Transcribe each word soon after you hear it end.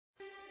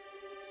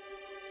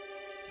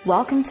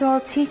Welcome to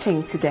our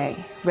teaching today,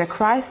 where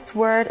Christ's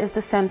Word is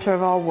the center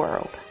of our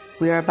world.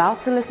 We are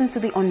about to listen to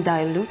the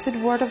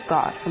undiluted Word of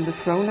God from the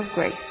throne of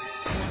grace.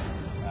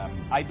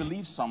 I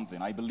believe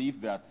something. I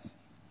believe that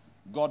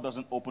God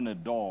doesn't open a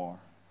door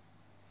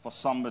for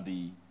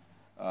somebody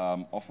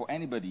or for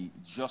anybody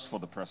just for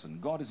the person.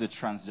 God is a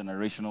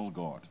transgenerational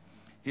God.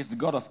 He's the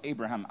God of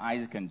Abraham,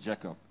 Isaac, and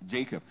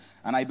Jacob.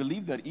 And I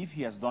believe that if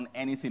he has done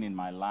anything in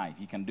my life,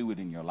 he can do it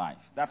in your life.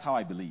 That's how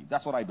I believe.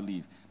 That's what I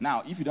believe.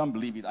 Now, if you don't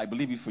believe it, I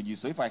believe it for you.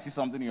 So if I see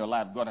something in your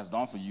life God has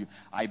done for you,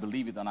 I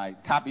believe it and I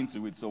tap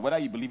into it. So whether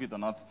you believe it or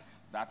not,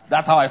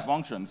 that's how I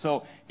function.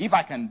 So if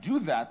I can do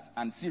that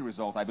and see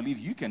results, I believe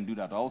you can do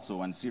that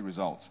also and see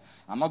results.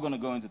 I'm not going to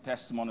go into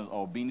testimonies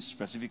or being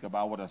specific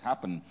about what has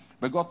happened.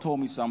 But God told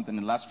me something in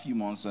the last few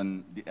months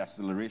and the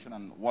acceleration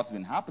and what's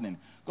been happening.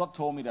 God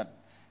told me that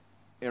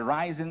a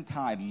rising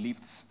tide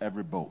lifts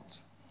every boat.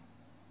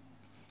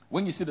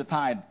 When you see the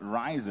tide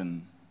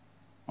rising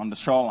on the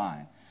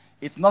shoreline,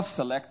 it's not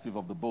selective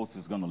of the boats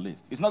it's going to lift.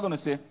 It's not going to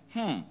say,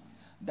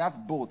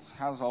 that boat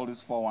has all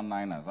these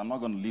 419ers. I'm not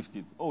going to lift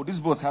it. Oh, this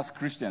boat has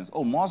Christians.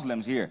 Oh,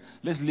 Muslims here.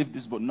 Let's lift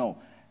this boat. No.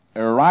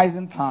 A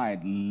rising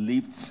tide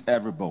lifts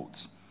every boat.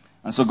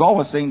 And so God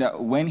was saying that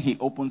when he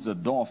opens the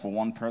door for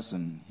one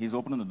person, he's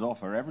opening the door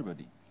for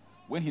everybody.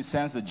 When he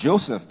sends a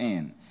Joseph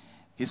in,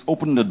 he's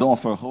opening the door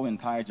for a whole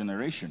entire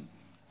generation.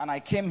 And I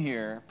came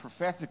here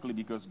prophetically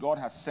because God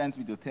has sent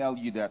me to tell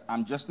you that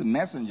I'm just a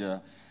messenger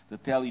to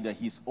tell you that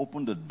he's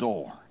opened the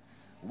door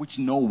which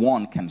no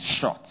one can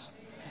shut.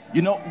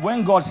 You know,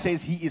 when God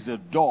says he is a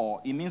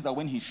door, it means that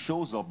when he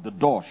shows up, the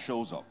door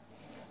shows up.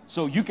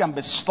 So you can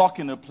be stuck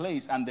in a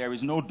place and there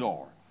is no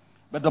door.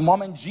 But the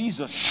moment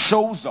Jesus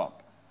shows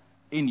up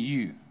in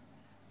you,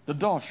 the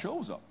door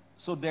shows up.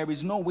 So there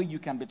is no way you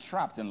can be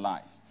trapped in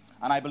life.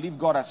 And I believe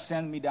God has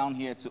sent me down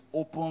here to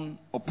open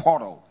a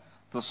portal,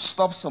 to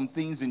stop some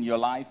things in your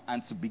life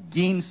and to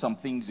begin some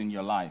things in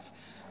your life.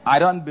 I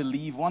don't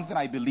believe, one thing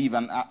I believe,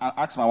 and I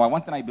ask my wife,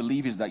 one thing I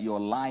believe is that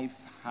your life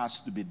has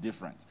to be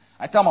different.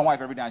 I tell my wife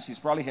every day, and she's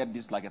probably heard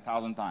this like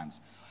 1,000 times.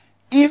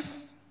 If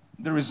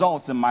the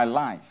results in my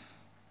life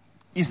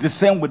is the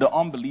same with the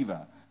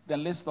unbeliever,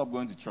 then let's stop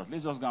going to church.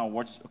 Let's just go and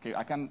watch. Okay,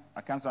 I can't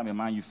say I'm a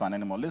Man U fan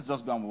anymore. Let's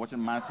just go and watch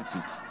Man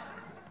City.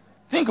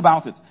 Think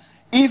about it.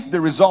 If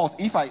the result,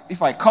 if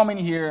I come in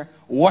here,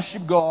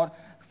 worship God,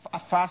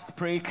 fast,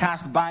 pray,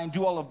 cast, bind,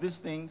 do all of these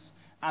things,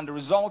 and the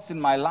results in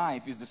my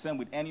life is the same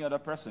with any other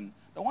person,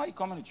 then why are you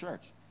coming to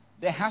church?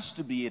 There has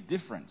to be a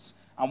difference.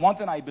 And one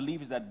thing I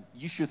believe is that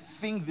you should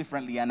think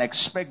differently and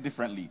expect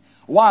differently.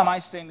 Why am I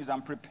saying this?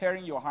 I'm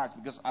preparing your heart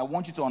because I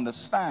want you to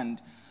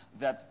understand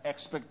that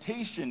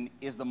expectation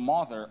is the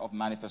mother of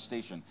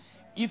manifestation.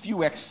 If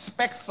you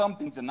expect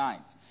something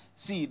tonight,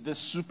 see, the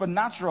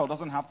supernatural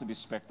doesn't have to be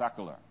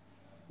spectacular.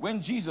 When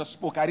Jesus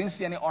spoke, I didn't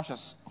see any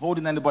ushers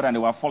holding anybody and they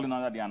were falling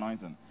under the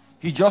anointing.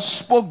 He just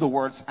spoke the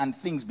words and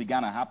things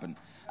began to happen.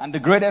 And the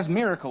greatest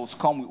miracles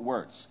come with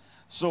words.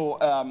 So,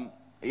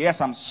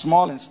 yes, I'm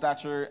small in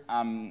stature.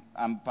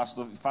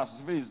 Pastor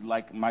Phil is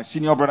like my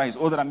senior brother. He's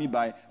older than me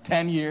by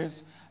 10 years.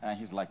 And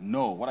he's like,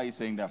 no, what are you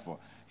saying that for?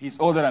 He's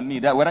older than me.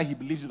 That whether he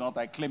believes it or not,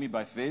 I claim it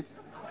by faith.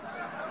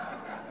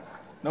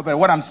 No, but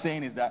what I'm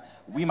saying is that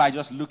we might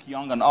just look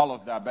young and all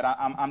of that. But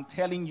I'm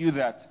telling you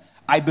that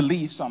I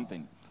believe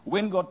something.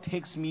 When God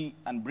takes me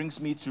and brings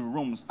me to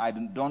rooms I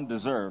don't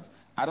deserve,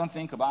 I don't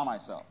think about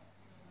myself.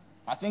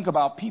 I think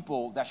about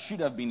people that should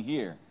have been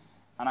here.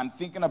 And I'm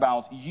thinking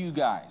about you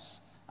guys.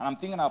 And I'm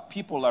thinking about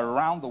people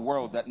around the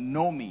world that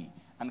know me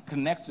and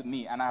connect with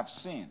me and I've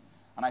seen.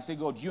 And I say,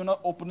 God, you're not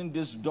opening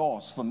these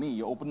doors for me.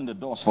 You're opening the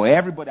doors for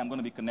everybody I'm going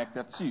to be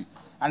connected to.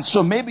 And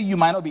so maybe you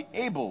might not be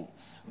able.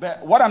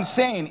 But what I'm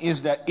saying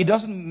is that it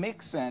doesn't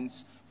make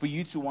sense for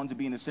you to want to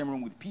be in the same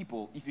room with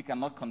people if you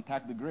cannot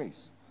contact the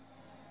grace.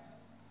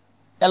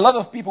 A lot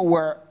of people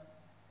were,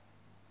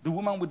 the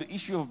woman with the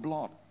issue of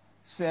blood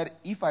said,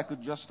 if I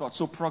could just touch.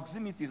 So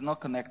proximity is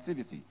not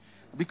connectivity.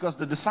 Because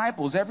the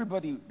disciples,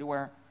 everybody, they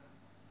were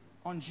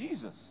on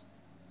Jesus.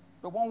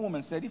 But one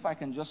woman said, if I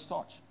can just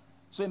touch.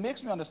 So it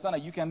makes me understand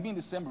that you can be in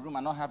the same room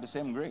and not have the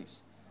same grace.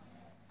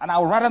 And I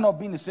would rather not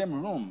be in the same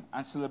room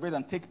and celebrate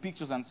and take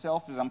pictures and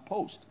selfies and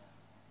post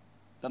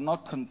than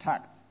not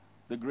contact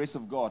the grace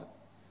of God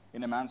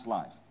in a man's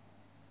life.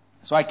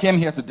 So I came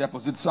here to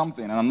deposit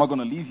something, and I'm not going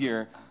to leave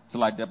here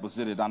till I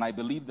deposit it. And I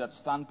believe that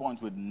standpoint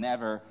would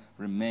never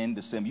remain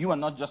the same. You are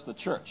not just a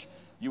church.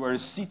 You are a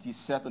city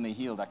set on a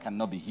hill that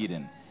cannot be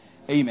hidden.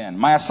 Amen.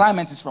 My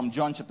assignment is from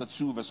John chapter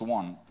 2, verse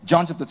 1.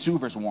 John chapter 2,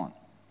 verse 1.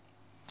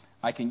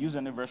 I can use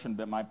any version,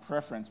 but my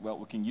preference, well,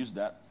 we can use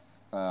that.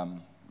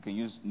 We can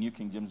use New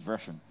King James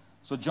Version.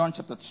 So John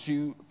chapter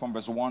 2, from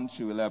verse 1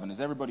 to 11. Is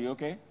everybody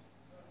okay?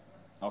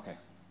 Okay.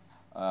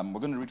 We're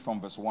going to read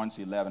from verse 1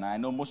 to 11. I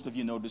know most of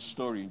you know this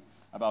story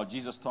about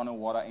Jesus turning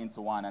water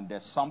into wine. And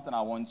there's something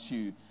I want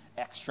to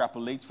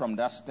extrapolate from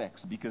that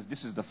text because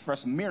this is the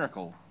first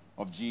miracle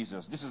of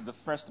Jesus. This is the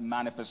first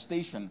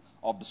manifestation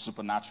of the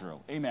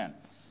supernatural. Amen.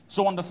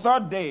 So on the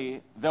third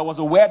day, there was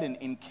a wedding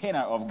in Cana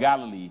of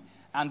Galilee,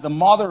 and the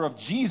mother of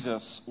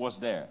Jesus was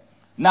there.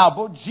 Now,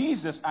 both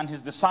Jesus and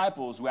his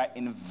disciples were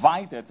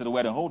invited to the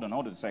wedding. Hold on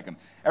a second.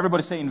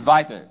 Everybody say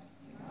invited.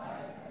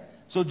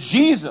 So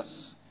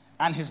Jesus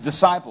and his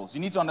disciples, you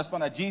need to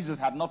understand that Jesus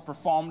had not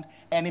performed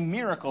any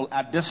miracle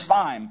at this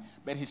time,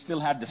 but he still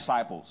had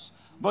disciples.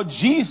 But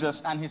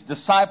Jesus and his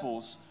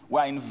disciples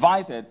were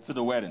invited to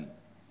the wedding.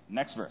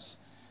 Next verse.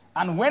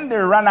 And when they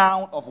ran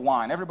out of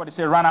wine, everybody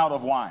say ran out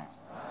of wine.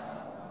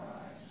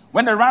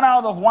 When they ran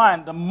out of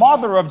wine, the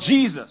mother of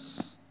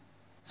Jesus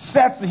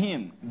said to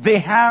him, they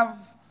have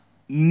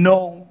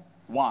no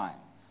wine.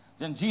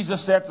 Then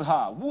Jesus said to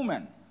her,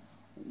 woman,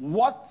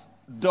 what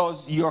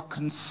does your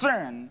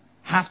concern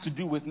have to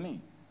do with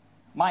me?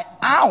 My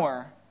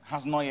hour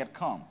has not yet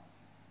come.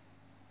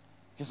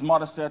 His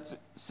mother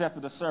said to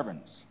the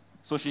servants.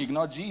 So she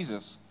ignored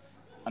Jesus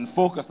and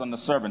focused on the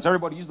servants.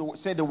 Everybody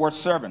say the word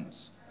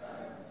servants.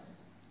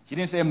 She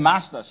didn't say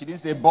master. She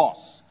didn't say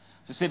boss.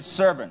 She said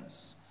servants.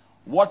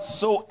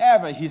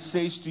 Whatsoever he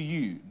says to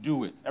you,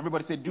 do it.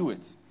 Everybody say do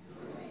it.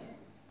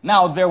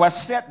 Now there were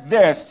set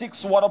there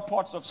 6 water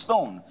pots of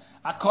stone,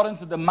 according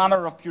to the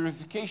manner of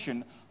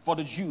purification for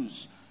the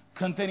Jews,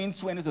 containing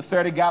 20 to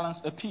 30 gallons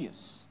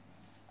apiece.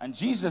 And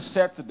Jesus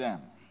said to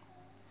them,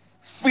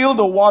 fill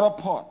the water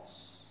pots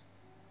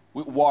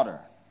with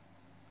water.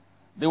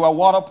 They were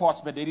water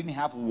pots, but they didn't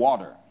have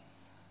water.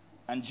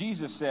 And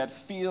Jesus said,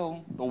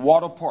 fill the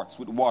water pots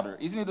with water.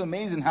 Isn't it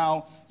amazing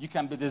how you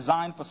can be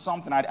designed for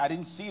something? I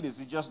didn't see this.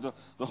 It's just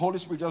the Holy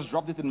Spirit just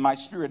dropped it in my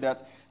spirit that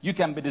you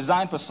can be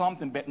designed for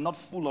something, but not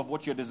full of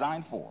what you're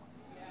designed for.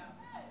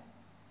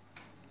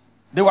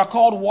 They were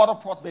called water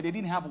pots, but they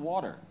didn't have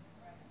water.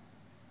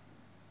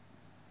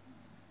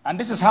 And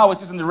this is how it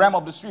is in the realm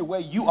of the spirit, where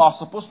you are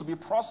supposed to be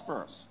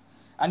prosperous.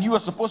 And you are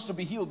supposed to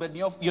be healed, but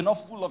you're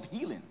not full of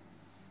healing.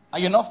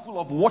 And you're not full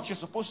of what you're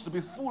supposed to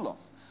be full of.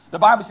 The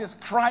Bible says,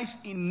 Christ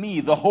in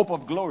me, the hope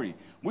of glory.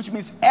 Which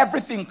means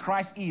everything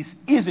Christ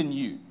is in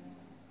you.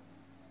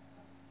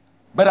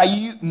 But are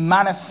you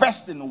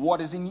manifesting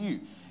what is in you?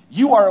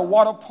 You are a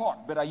water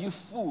pot, but are you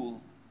full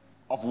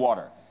of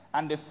water?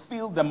 And they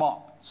filled them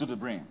up to the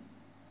brim.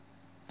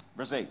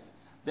 Verse 8.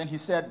 Then he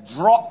said,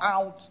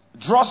 draw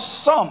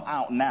some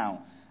out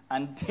now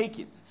and take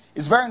it.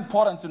 It's very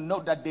important to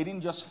note that they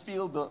didn't just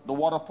fill the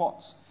water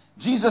pots.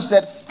 Jesus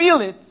said,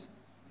 fill it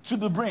to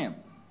the brim.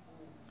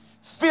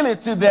 Fill it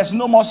till there's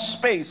no more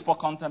space for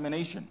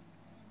contamination.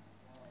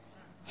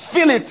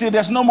 Fill it till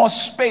there's no more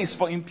space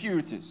for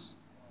impurities.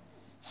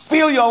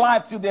 Fill your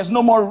life till there's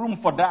no more room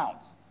for doubt.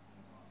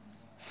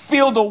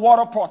 Fill the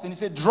water pot. And he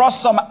said, draw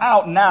some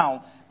out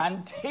now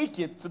and take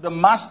it to the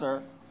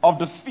master of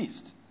the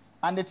feast.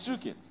 And they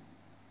took it.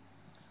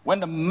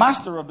 When the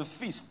master of the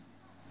feast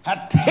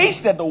had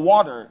tasted the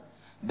water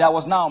that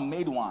was now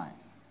made wine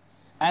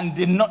and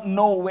did not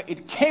know where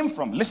it came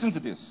from. Listen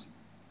to this.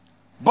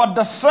 But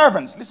the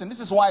servants, listen, this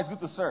is why it's good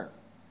to serve.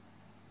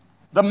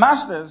 The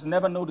masters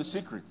never know the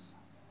secrets.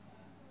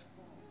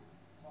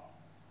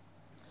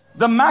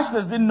 The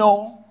masters didn't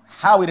know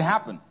how it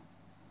happened.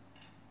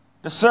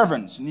 The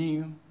servants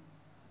knew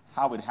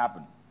how it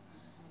happened.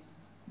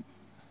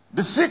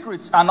 The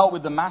secrets are not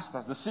with the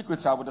masters. The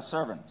secrets are with the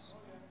servants.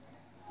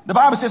 The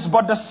Bible says,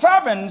 but the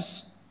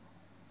servants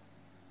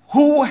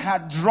who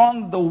had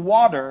drawn the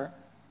water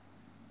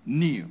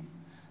knew.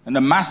 And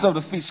the master of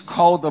the feast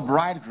called the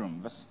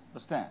bridegroom.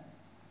 Verse 10.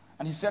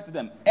 And he said to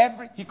them,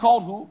 he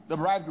called who? The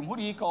bridegroom. Who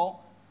did he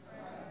call?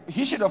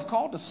 He should have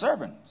called the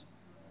servant.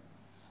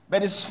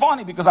 But it's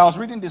funny because I was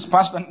reading this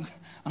passage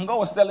and God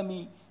was telling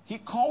me he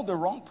called the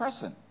wrong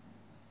person.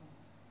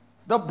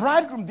 The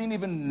bridegroom didn't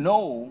even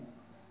know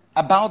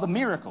about the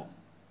miracle.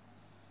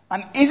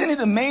 And isn't it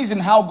amazing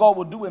how God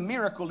will do a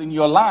miracle in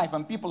your life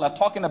and people are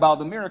talking about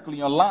the miracle in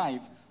your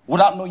life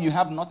without knowing you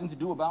have nothing to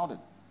do about it?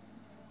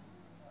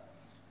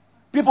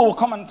 People will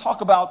come and talk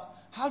about,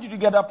 how did you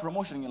get that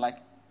promotion? And you're like,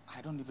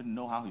 I don't even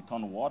know how he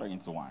turned water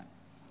into wine.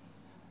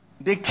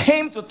 They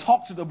came to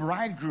talk to the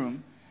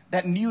bridegroom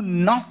that knew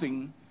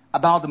nothing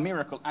about the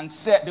miracle and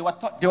said they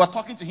were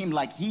talking to him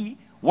like he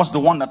was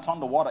the one that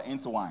turned the water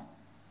into wine.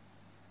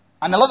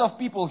 And a lot of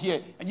people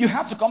here, and you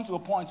have to come to a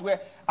point where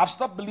I've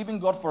stopped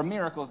believing God for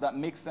miracles that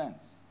make sense.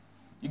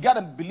 You got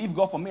to believe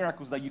God for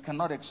miracles that you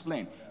cannot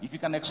explain. If you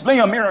can explain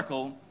a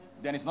miracle,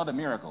 then it's not a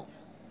miracle.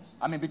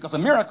 I mean, because a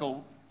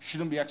miracle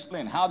shouldn't be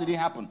explained. How did it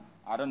happen?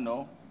 I don't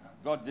know.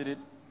 God did it.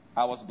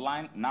 I was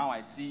blind. Now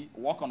I see.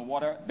 Walk on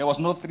water. There was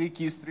no 3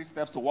 keys, 3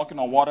 steps to walking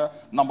on water.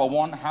 Number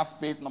 1, have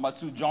faith. Number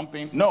 2, jump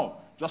in. No,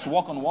 just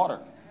walk on water.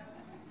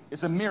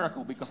 It's a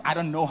miracle because I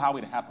don't know how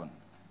it happened.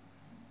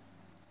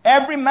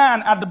 Every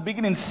man at the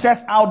beginning sets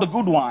out the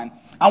good wine.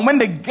 And when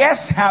the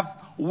guests have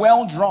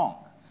well drunk,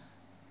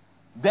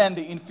 then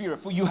the inferior.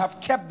 For you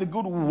have kept the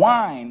good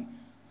wine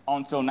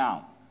until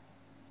now.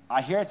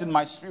 I hear it in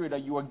my spirit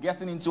that you are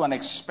getting into an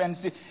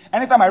expensive.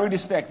 Anytime I read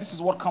this text, this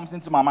is what comes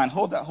into my mind.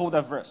 Hold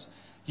that verse.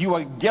 You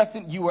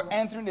are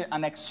entering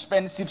an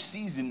expensive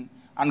season,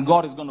 and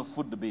God is going to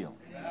foot the bill.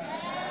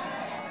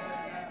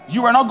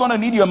 You are not going to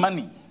need your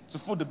money to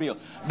foot the bill.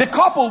 The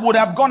couple would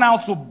have gone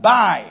out to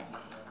buy.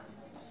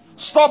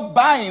 Stop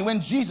buying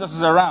when Jesus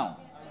is around.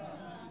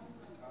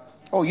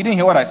 Oh, you didn't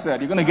hear what I said.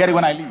 You're going to get it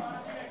when I leave.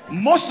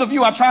 Most of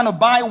you are trying to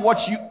buy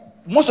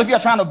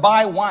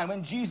wine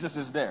when Jesus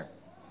is there.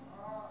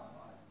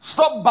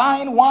 Stop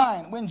buying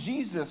wine when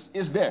Jesus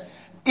is there.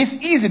 It's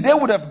easy. They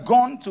would have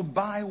gone to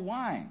buy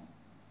wine.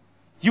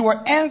 You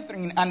are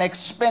entering an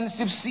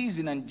expensive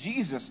season and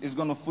Jesus is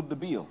going to foot the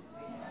bill.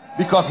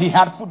 Because he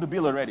had foot the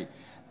bill already.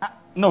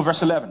 Verse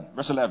 11.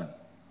 Verse 11.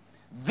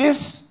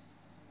 This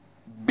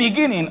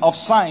beginning of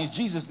signs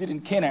Jesus did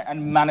in Cana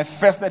and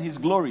manifested his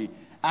glory,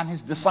 and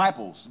his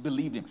disciples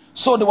believed him.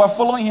 So they were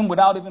following him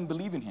without even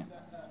believing him.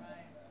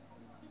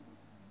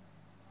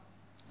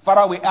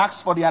 Father, we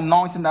ask for the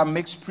anointing that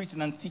makes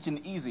preaching and teaching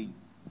easy.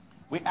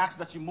 We ask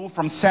that you move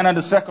from center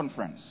to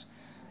circumference.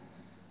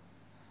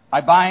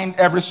 I bind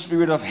every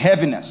spirit of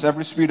heaviness,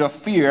 every spirit of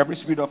fear, every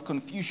spirit of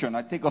confusion.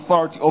 I take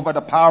authority over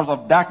the powers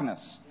of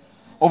darkness,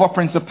 over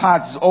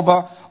principalities,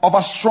 over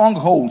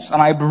strongholds.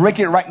 And I break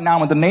it right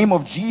now in the name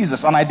of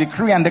Jesus. And I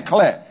decree and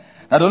declare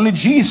that only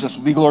Jesus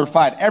will be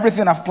glorified.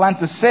 Everything I've planned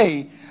to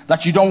say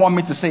that you don't want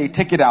me to say,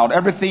 take it out.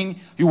 Everything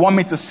you want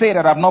me to say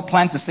that I've not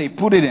planned to say,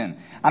 put it in.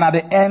 And at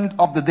the end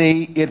of the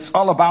day, it's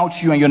all about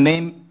you and your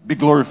name be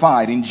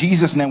glorified. In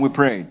Jesus' name we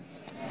pray.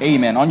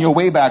 Amen. On your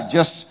way back,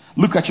 just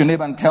look at your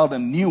neighbor and tell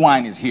them, new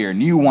wine is here.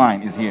 New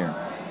wine is here.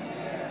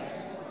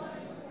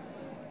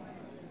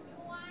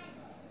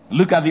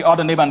 Look at the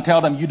other neighbor and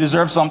tell them, you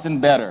deserve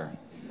something better.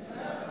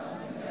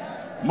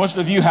 Most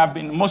of you have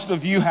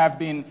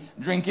been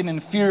drinking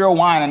inferior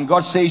wine, and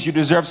God says you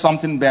deserve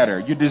something better.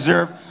 You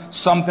deserve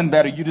something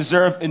better. You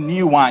deserve a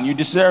new wine. You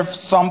deserve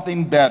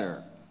something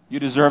better. You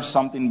deserve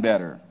something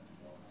better.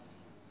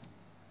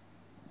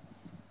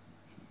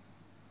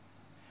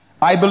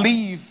 I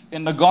believe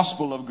in the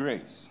gospel of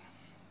grace.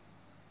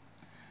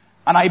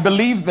 And I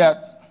believe that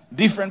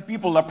different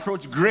people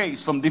approach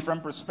grace from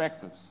different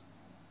perspectives.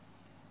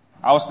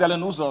 I was telling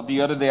Uzo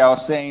the other day, I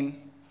was saying,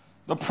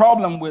 the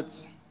problem with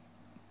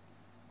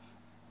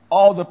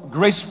all the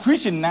grace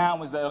preaching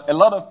now is that a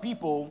lot of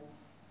people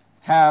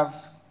have,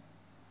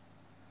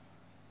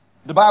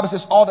 the Bible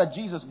says, all that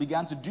Jesus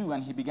began to do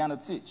and he began to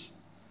teach.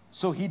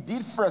 So he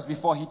did first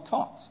before he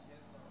taught.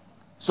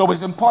 So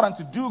it's important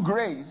to do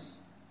grace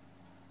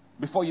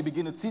before you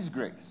begin to teach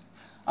grace.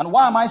 And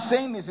why am I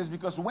saying this is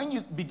because when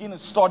you begin to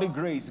study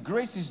grace,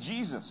 grace is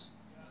Jesus.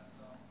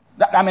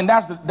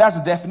 That's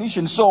the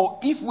definition. So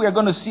if we are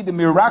going to see the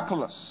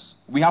miraculous,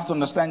 we have to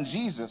understand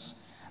Jesus.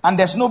 And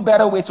there's no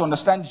better way to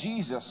understand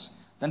Jesus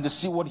than to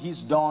see what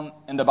he's done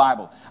in the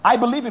Bible. I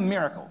believe in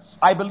miracles.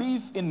 I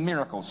believe in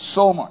miracles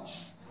so much.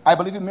 I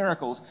believe in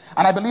miracles.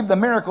 And I believe the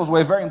miracles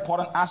were a very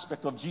important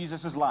aspect of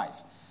Jesus' life.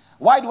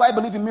 Why do I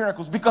believe in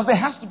miracles? Because there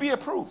has to be a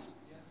proof.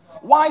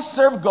 Why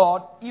serve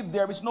God if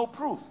there is no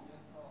proof?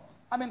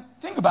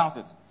 Think about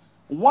it.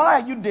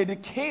 Why are you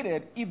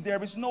dedicated if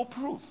there is no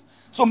proof?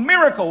 So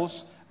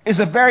miracles was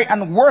a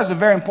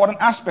very important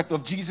aspect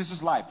of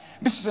Jesus' life.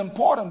 This is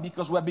important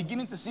because we're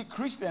beginning to see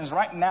Christians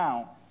right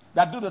now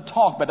that do the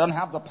talk but don't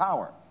have the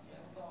power.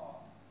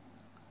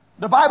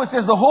 The Bible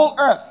says the whole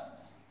earth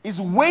is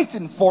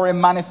waiting for a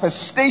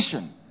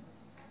manifestation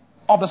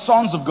of the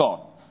sons of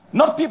God.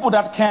 Not people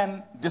that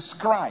can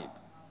describe.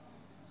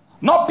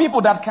 Not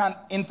people that can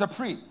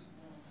interpret.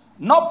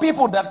 Not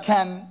people that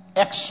can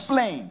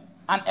explain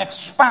and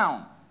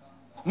expound.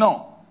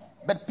 No.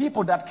 But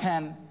people that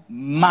can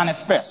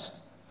manifest.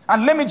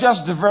 And let me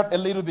just divert a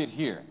little bit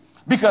here.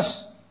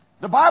 Because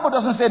the Bible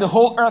doesn't say the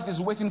whole earth is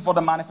waiting for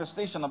the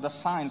manifestation of the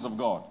signs of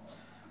God.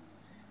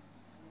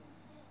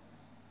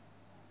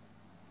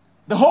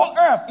 The whole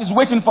earth is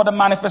waiting for the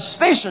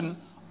manifestation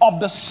of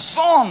the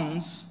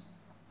sons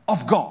of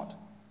God.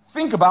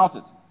 Think about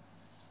it.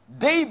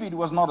 David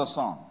was not a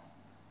son.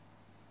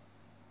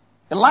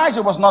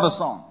 Elijah was not a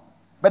son.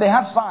 But they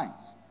had signs.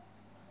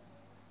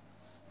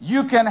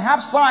 You can have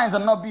signs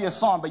and not be a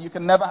son, but you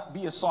can never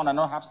be a son and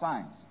not have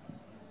signs.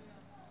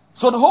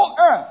 So the whole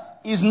earth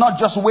is not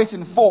just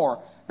waiting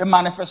for the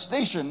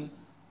manifestation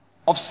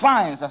of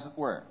signs, as it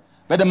were,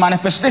 but the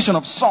manifestation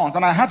of sons.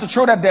 And I had to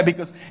throw that there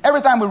because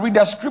every time we read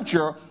that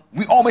scripture,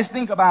 we always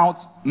think about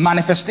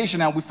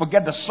manifestation and we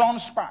forget the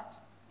son's part,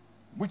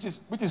 which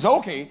is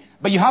okay.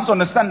 But you have to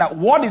understand that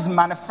what is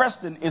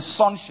manifesting is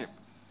sonship,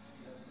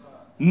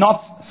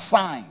 not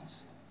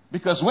signs.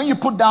 Because when you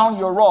put down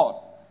your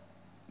rod,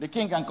 the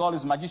king can call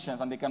his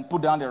magicians and they can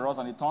put down their rods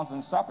and it turns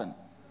into serpent.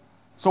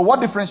 So what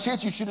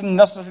differentiates you shouldn't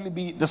necessarily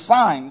be the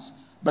signs,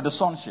 but the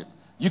sonship.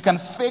 You can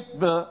fake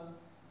the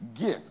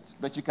gift,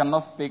 but you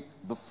cannot fake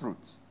the fruit.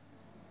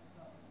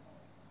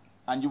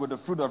 And you were the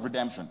fruit of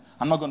redemption.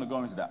 I'm not going to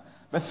go into that.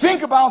 But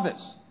think about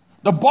this.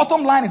 The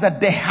bottom line is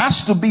that there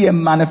has to be a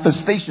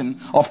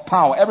manifestation of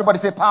power. Everybody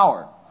say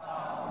power.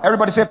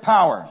 Everybody say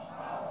power.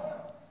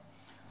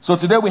 So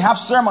today we have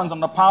sermons on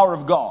the power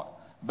of God,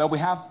 but we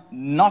have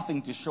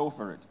nothing to show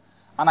for it.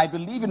 And I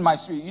believe in my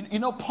spirit. You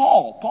know,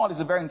 Paul is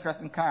a very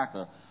interesting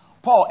character.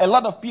 Paul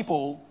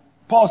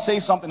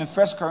says something in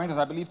 1 Corinthians,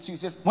 I believe, 2. He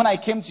says, when I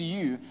came to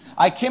you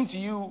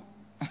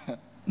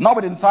not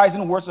with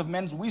enticing words of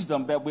men's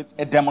wisdom, but with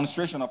a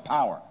demonstration of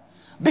power.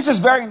 This is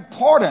very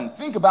important.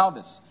 Think about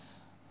this.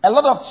 A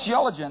lot of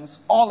theologians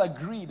all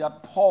agree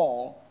that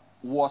Paul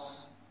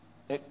was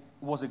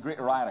a great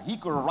writer. He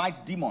could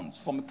write demons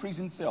from a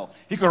prison cell.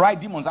 He could write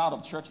demons out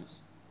of churches.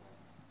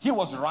 He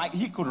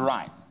could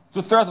write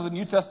 2/3 of the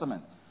New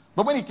Testament.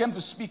 But when he came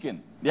to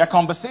speaking, there are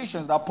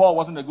conversations that Paul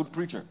wasn't a good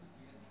preacher.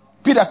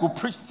 Peter could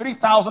preach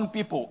 3,000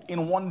 people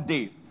in one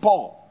day.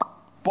 Paul,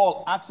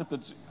 Acts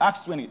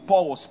 20,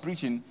 Paul was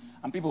preaching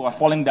and people were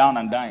falling down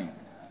and dying.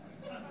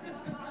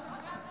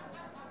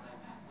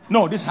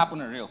 No, this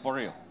happened for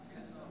real.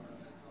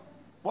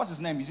 What's his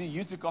name? Is it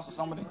Eutychus or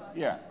somebody?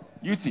 Yeah,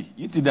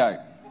 UT died.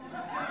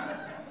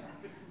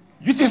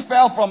 UT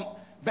fell from...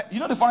 But you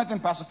know the funny thing,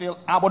 Pastor Phil?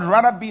 I would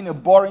rather be in a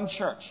boring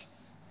church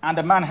and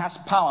the man has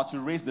power to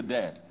raise the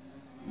dead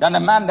than a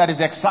man that is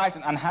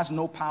exciting and has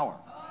no power.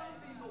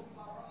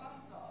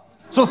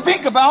 So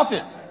think about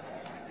it.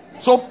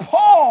 So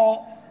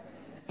Paul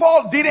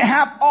didn't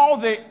have all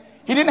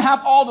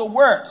the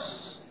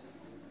words.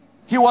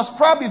 He was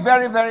probably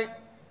very, very...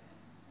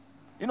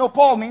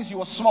 Paul means he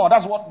was small.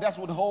 That's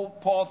what the whole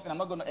Paul thing. I'm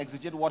not going to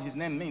exegete what his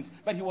name means.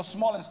 But he was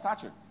small in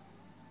stature.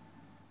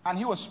 And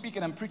he was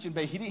speaking and preaching,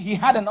 but he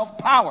had enough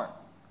power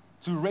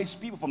to raise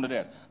people from the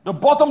dead. The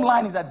bottom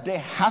line is that there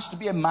has to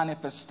be a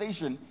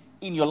manifestation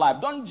in your life.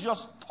 Don't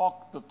just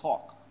talk the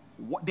talk.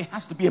 There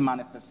has to be a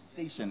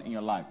manifestation in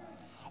your life.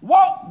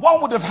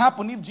 What would have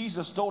happened if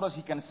Jesus told us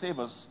he can save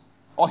us,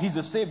 or he's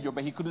a savior,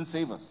 but he couldn't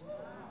save us?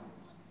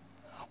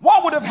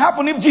 What would have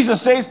happened if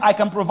Jesus says, I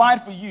can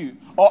provide for you,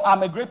 or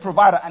I'm a great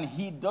provider, and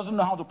he doesn't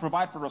know how to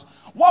provide for us?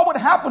 What would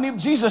happen if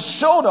Jesus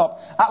showed up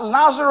at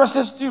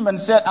Lazarus' tomb and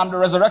said, I'm the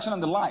resurrection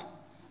and the life?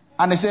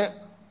 And they said,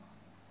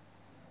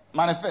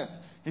 manifest.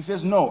 He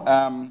says, no.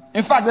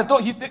 In fact,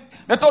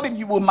 they told him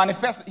you will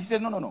manifest. He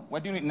said, no,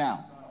 we're doing it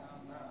now.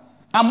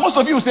 And most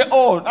of you will say,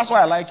 oh, that's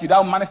why I like you. That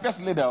will manifest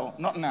later,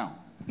 not now.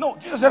 No,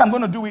 Jesus said, I'm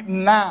going to do it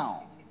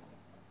now.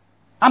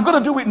 I'm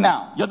going to do it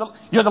now.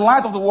 You're the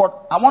light of the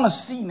world. I want to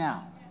see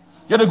now.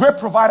 You're the great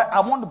provider.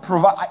 I want to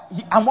provide.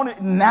 I want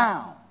it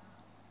now.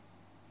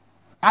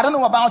 I don't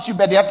know about you,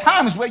 but there are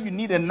times where you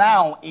need a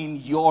now in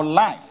your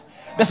life.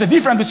 There's a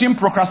difference between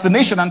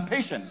procrastination and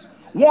patience.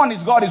 One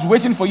is God is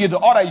waiting for you. The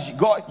other is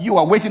you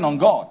are waiting on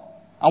God.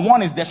 And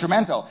one is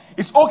detrimental.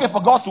 It's okay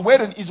for God to wait.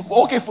 It's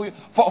okay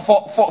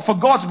for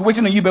God to be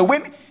waiting on you. But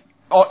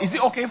is it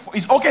okay?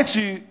 It's okay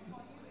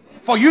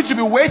for you to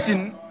be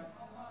waiting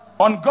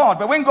on God.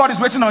 But when God is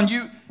waiting on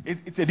you,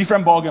 it's a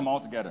different ballgame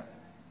altogether.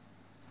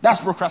 That's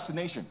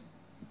procrastination.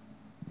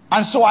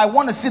 And so I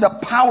want to see the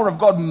power of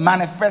God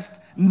manifest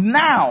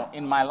now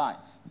in my life.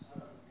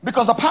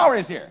 Because the power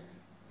is here.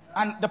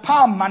 And the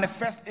power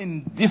manifests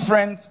in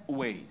different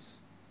ways.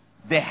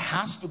 There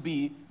has to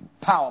be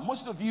power.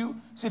 Most of you,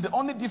 see, the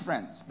only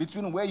difference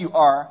between where you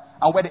are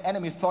and where the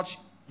enemy thought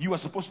you were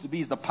supposed to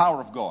be is the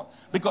power of God.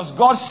 Because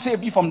God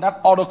saved you from that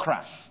auto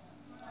crash.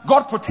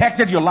 God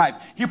protected your life.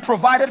 He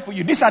provided for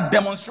you. These are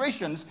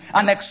demonstrations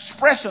and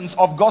expressions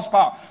of God's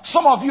power.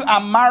 Some of you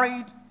are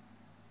married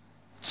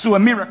to a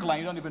miracle and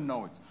you don't even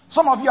know it.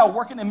 Some of you are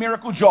working a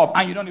miracle job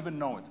and you don't even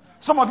know it.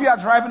 Some of you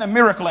are driving a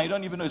miracle and you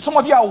don't even know it. Some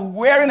of you are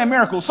wearing a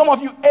miracle. Some of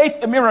you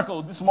ate a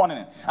miracle this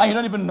morning and you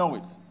don't even know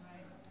it.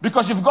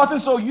 Because you've gotten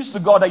so used to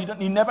God that you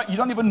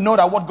don't even know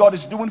that what God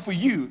is doing for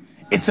you,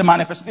 it's a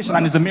manifestation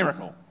and it's a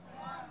miracle.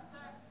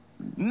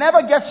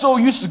 Never get so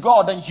used to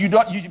God that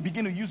you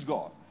begin to use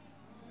God.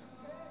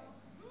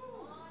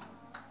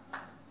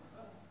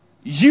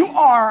 You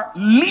are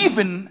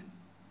living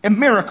a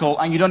miracle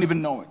and you don't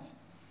even know it.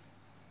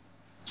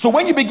 So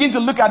when you begin to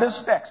look at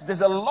this text,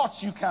 there's a lot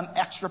you can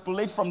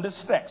extrapolate from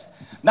this text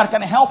that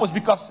can help us,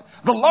 because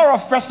the law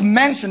of first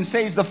mention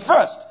says the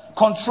first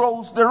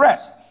controls the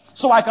rest.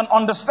 So I can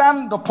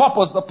understand the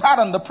purpose, the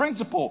pattern, the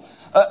principle,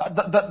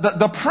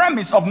 the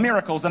premise of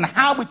miracles and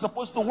how it's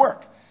supposed to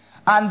work.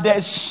 And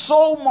there's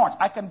so much.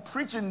 I can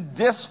preach in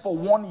this for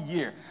 1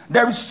 year.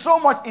 There is so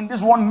much in this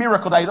one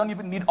miracle that you don't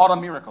even need other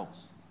miracles.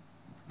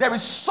 There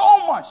is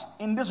so much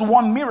in this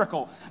one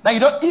miracle that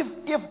you don't.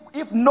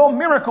 If no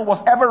miracle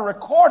was ever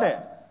recorded,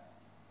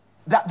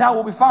 that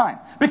will be fine,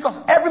 because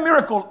every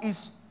miracle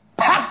is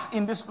packed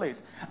in this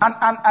place.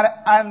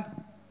 And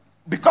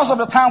because of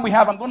the time we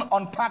have, I'm going to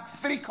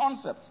unpack 3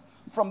 concepts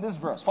from this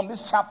verse, from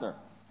this chapter.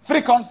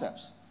 3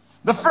 concepts.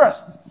 The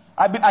first,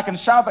 I can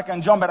shout, I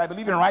can jump, but I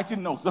believe in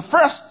writing notes. The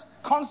first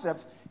concept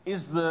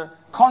is the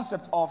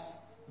concept of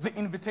the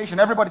invitation.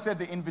 Everybody said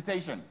the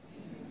invitation.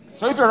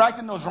 So if you're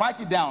writing notes, write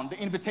it down, the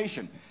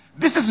invitation.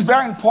 This is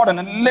very important,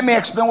 and let me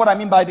explain what I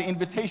mean by the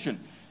invitation.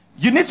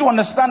 You need to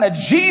understand that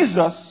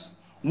Jesus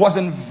was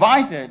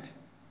invited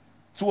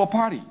to a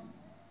party.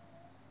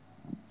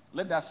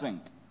 Let that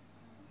sink.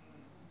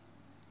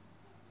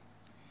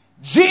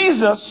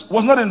 Jesus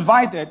was not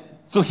invited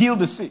to heal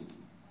the sick.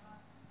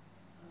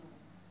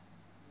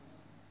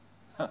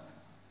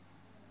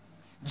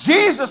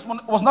 Jesus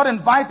was not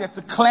invited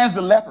to cleanse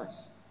the lepers.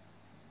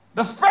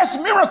 The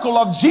first miracle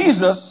of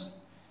Jesus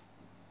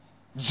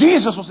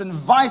was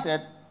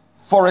invited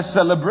for a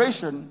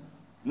celebration,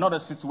 not a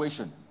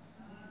situation.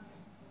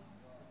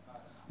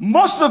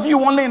 Most of you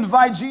only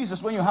invite Jesus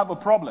when you have a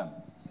problem.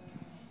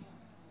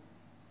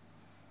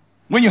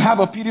 When you have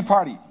a pity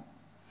party,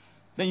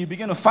 then you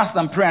begin to fast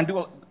and pray and do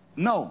all.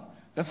 No.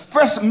 The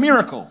first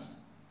miracle,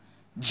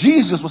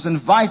 Jesus was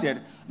invited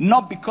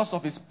not because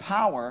of his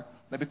power,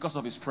 but because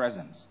of his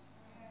presence.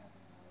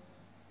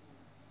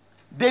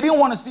 They didn't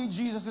want to see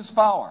Jesus'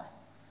 power.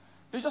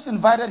 They just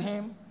invited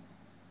him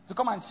to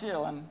come and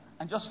chill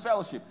and just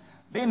fellowship.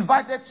 They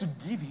invited to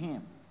give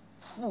him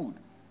food,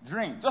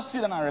 drink, just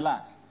sit down and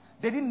relax.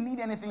 They didn't need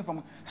anything from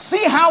him.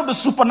 See how the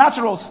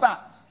supernatural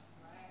starts.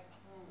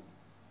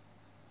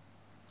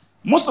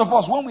 Most of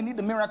us, when we need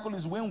the miracle,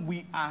 is when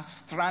we are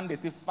stranded.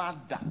 Say,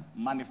 Father,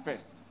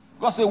 manifest.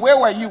 God say, where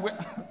were you?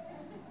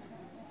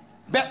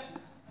 But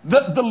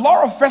the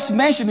law of first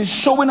mention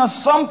is showing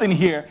us something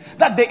here.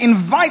 That they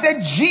invited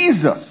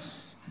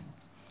Jesus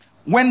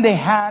when they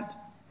had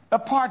a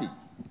party.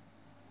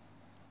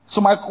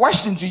 So my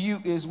question to you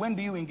is, when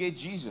do you engage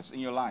Jesus in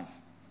your life?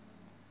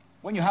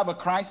 When you have a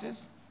crisis?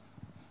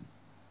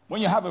 When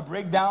you have a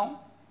breakdown?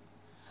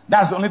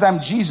 That's the only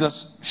time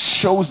Jesus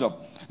shows up.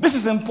 This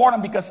is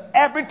important because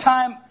every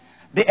time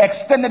they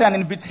extended an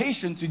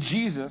invitation to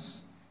Jesus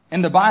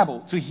in the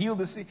Bible to heal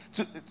the sick,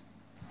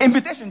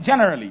 invitation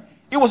generally,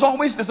 it was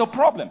always there's a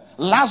problem.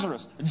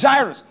 Lazarus,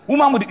 Jairus,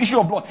 woman with the issue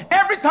of blood.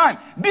 Every time.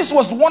 This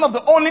was one of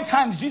the only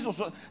times Jesus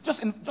was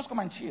just come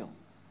and chill.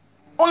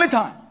 Only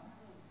time.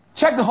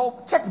 Check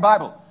the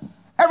Bible.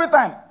 Every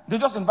time they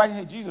just invited,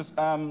 hey Jesus,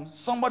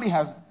 somebody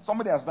has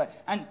died.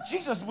 And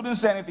Jesus wouldn't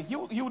say anything.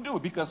 He would do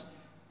it because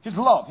his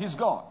love, he's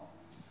God.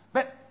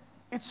 But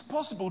it's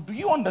possible. Do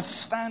you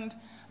understand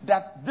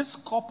that this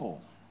couple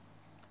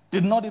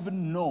did not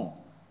even know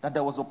that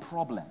there was a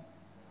problem?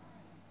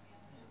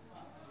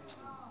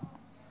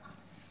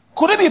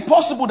 Could it be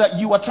possible that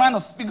you are trying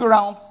to figure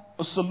out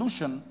a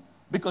solution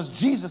because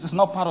Jesus is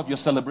not part of your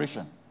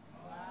celebration?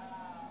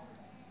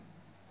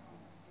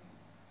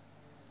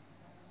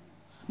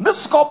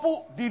 This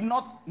couple did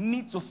not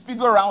need to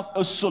figure out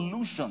a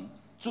solution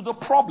to the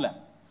problem.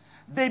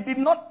 They did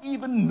not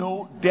even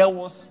know there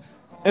was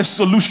a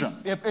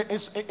solution,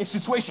 a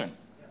situation.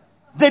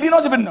 They did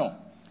not even know.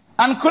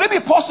 And could it be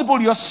possible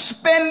you're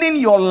spending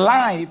your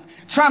life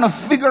trying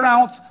to figure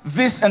out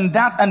this and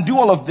that and do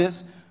all of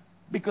this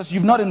because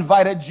you've not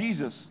invited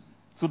Jesus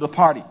to the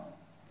party?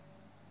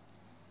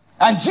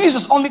 And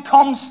Jesus only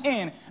comes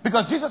in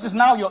because Jesus is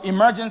now your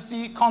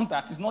emergency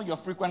contact. He's not your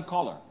frequent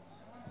caller.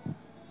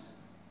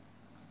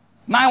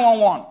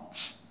 911.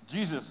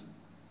 Jesus,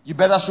 you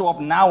better show up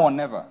now or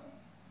never.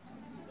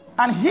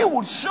 And he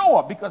would show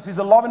up because he's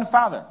a loving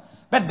father.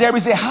 But there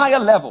is a higher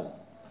level.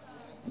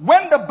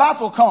 When the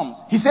battle comes,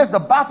 he says the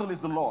battle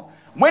is the Lord.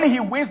 When he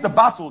wins the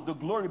battle, the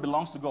glory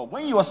belongs to God.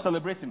 When you are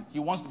celebrating, he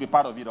wants to be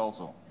part of it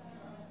also.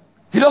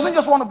 He doesn't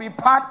just want to be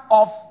part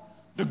of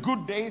the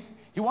good days.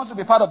 He wants to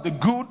be part of the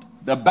good,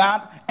 the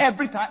bad,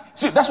 every time.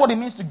 See, that's what it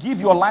means to give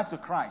your life to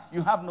Christ.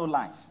 You have no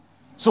life.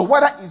 So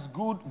whether it's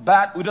good,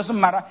 bad, it doesn't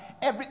matter.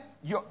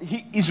 He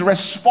is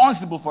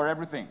responsible for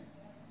everything.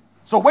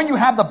 So when you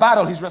have the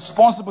battle, he's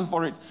responsible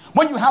for it.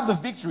 When you have the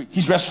victory,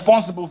 he's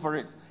responsible for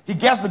it. He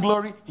gets the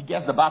glory, he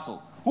gets the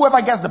battle.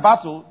 Whoever gets the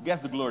battle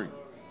gets the glory.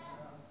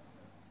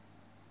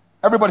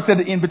 Everybody said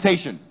the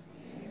invitation.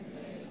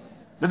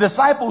 The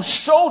disciples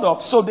showed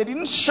up, so they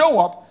didn't show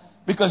up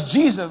because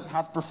Jesus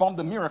had performed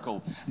the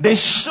miracle. They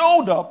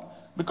showed up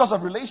because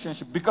of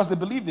relationship, because they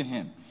believed in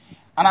him.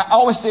 And I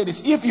always say this,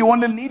 if you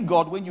only need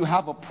God when you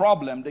have a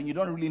problem, then you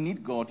don't really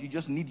need God. You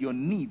just need your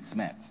needs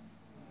met.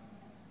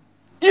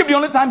 If the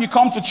only time you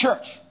come to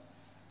church,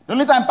 the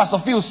only time Pastor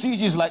Phil sees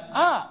you is like,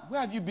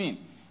 where have you been?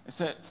 He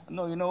said,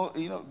 no,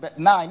 but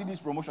now I need this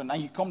promotion. Now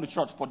you come to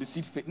church for the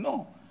seed faith.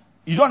 No,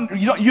 you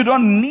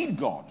don't need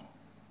God.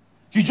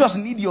 You just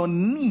need your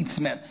needs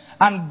met.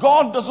 And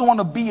God doesn't want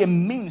to be a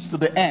means to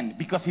the end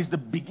because he's the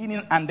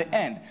beginning and the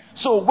end.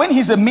 So when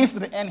he's a means to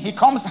the end, he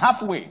comes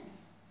halfway.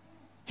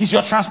 He's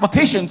your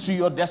transportation to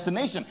your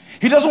destination.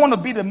 He doesn't want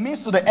to be the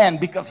means to the end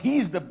because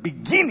he's the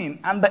beginning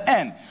and the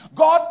end.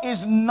 God is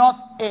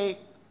not a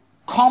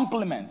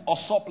complement or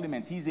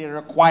supplement. He's a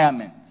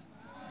requirement.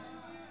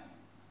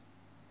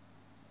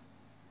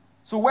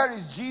 So where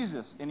is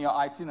Jesus in your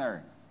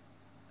itinerary?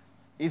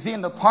 Is he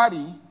in the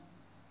party,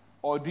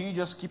 or do you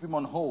just keep him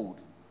on hold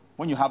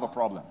when you have a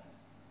problem?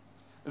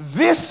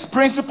 This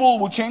principle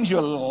will change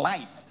your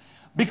life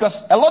because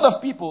a lot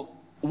of people,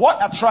 what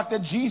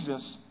attracted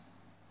Jesus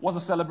was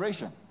a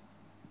celebration.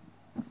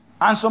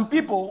 And some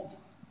people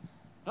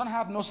don't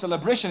have no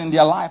celebration in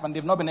their life and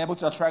they've not been able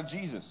to attract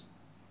Jesus.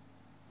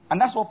 And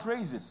that's what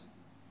praise is.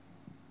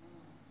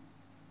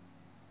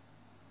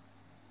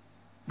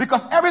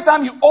 Because every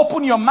time you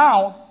open your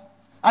mouth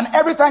and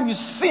every time you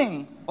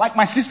sing, like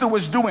my sister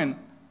was doing,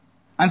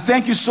 and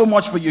thank you so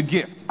much for your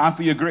gift and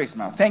for your grace,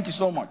 man. Thank you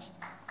so much.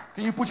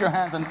 Can you put your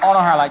hands and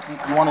honor her like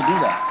you want to do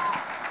that?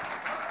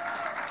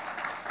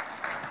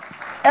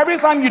 Every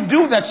time you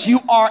do that, you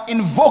are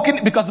invoking,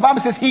 because the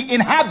Bible says he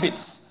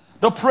inhabits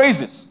the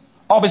praises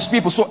of his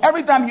people. So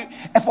every time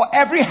for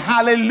every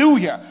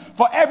hallelujah,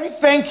 for every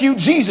thank you,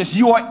 Jesus,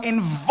 you are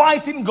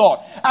inviting God.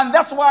 And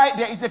that's why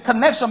there is a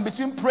connection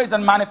between praise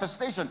and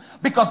manifestation.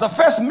 Because the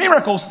first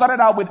miracle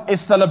started out with a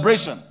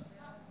celebration.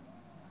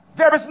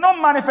 There is no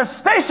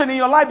manifestation in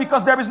your life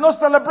because there is no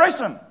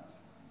celebration.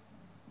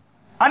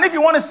 And if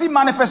you want to see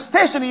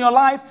manifestation in your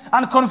life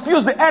and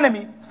confuse the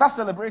enemy, start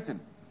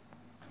celebrating.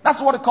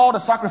 That's what they call the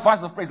sacrifice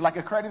of praise, like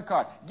a credit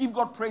card. Give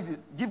God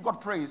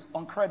praise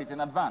on credit in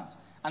advance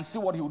and see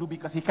what he will do,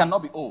 because he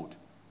cannot be owed.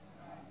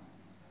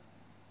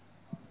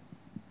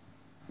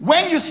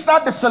 When you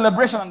start the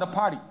celebration and the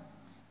party,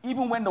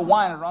 even when the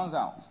wine runs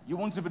out, you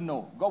won't even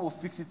know. God will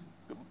fix it.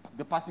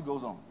 The party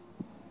goes on.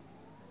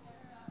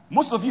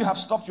 Most of you have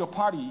stopped your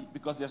party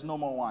because there's no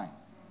more wine.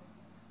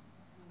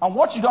 And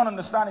what you don't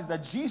understand is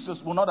that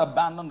Jesus will not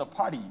abandon the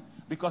party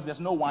because there's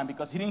no wine,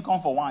 because he didn't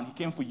come for wine, he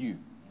came for you.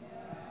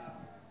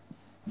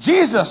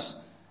 Jesus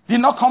did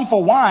not come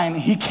for wine,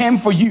 he came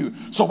for you.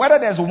 So whether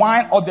there's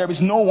wine or there is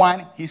no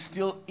wine, he's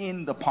still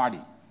in the party.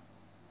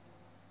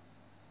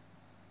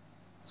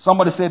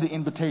 Somebody say the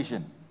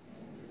invitation.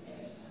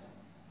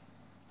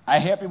 I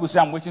hear people say,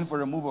 I'm waiting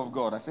for a move of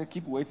God. I say,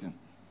 keep waiting.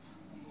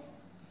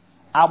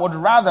 I would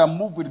rather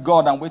move with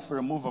God than wait for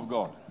a move of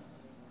God.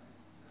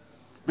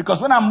 Because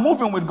when I'm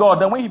moving with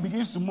God, then when he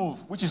begins to move,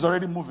 which is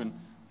already moving,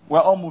 we're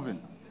all moving.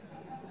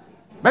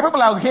 But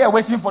people are here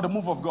waiting for the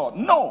move of God.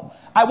 No,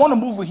 I want to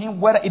move with him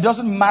whether it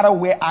doesn't matter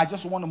where. I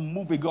just want to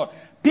move with God.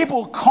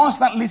 People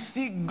constantly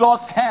seek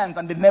God's hands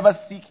and they never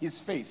seek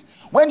his face.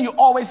 When you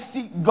always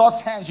seek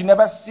God's hands, you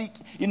never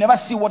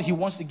see what he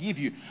wants to give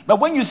you.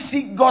 But when you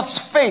seek God's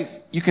face,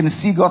 you can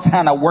see God's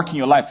hand at work in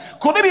your life.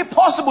 Could it be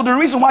possible the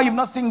reason why you've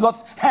not seen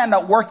God's hand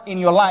at work in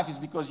your life is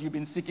because you've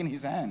been seeking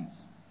his hands?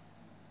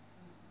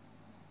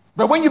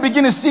 But when you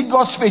begin to seek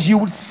God's face, you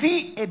will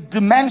see a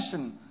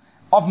dimension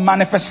of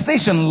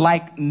manifestation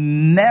like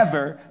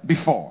never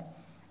before.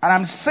 And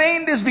I'm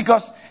saying this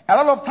because a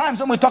lot of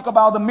times when we talk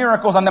about the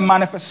miracles and the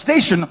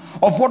manifestation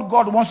of what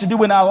God wants to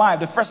do in our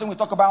life, the first thing we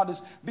talk about is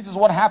this is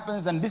what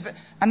happens and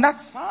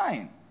that's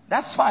fine.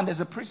 That's fine. There's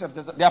a precept.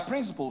 There are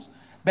principles.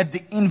 But the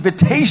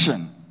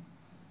invitation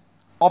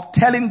of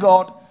telling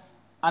God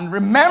and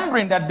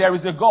remembering that there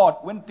is a God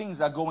when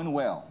things are going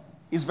well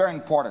is very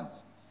important.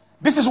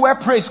 This is where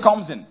praise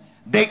comes in.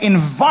 They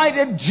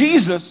invited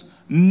Jesus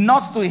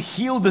not to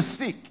heal the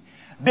sick.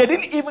 They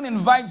didn't even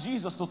invite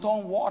Jesus to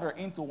turn water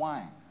into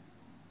wine.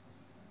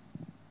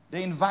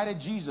 They invited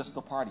Jesus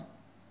to party.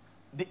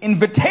 The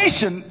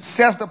invitation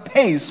sets the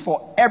pace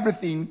for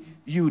everything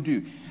you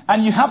do.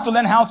 And you have to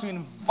learn how to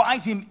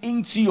invite him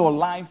into your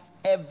life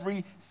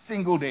every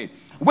single day.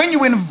 When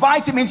you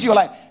invite him into your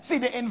life, see,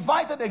 they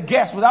invited a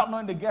guest without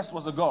knowing the guest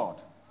was a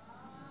God.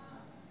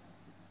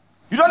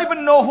 You don't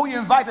even know who you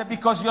invited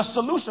because your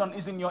solution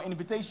is in your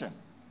invitation.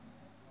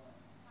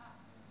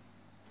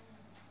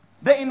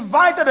 They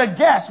invited a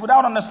guest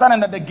without understanding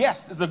that the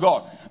guest is a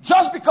God.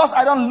 Just because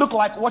I don't look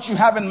like what you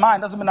have in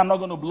mind doesn't mean I'm not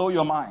going to blow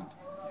your mind.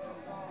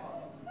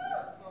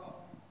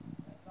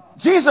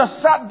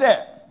 Jesus sat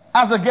there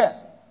as a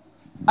guest.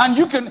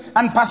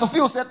 And Pastor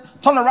Phil said,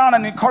 turn around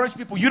and encourage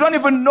people. You don't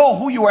even know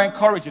who you are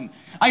encouraging.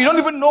 And you don't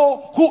even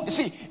know who.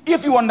 See,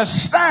 if you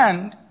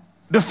understand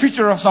the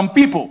future of some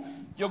people,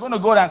 you're going to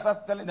go there and start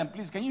telling them,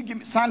 please, can you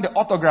sign the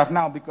autograph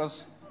now? Because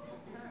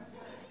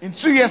in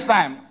 2 years'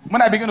 time,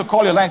 when I begin to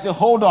call your line, say,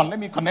 hold on, let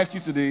me connect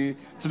you to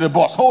the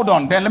boss. Hold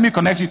on, then let me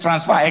connect you,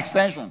 transfer,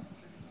 extension.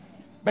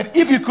 But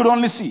if you could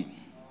only see,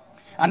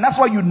 and that's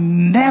why you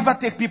never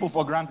take people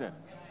for granted.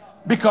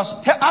 Because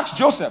ask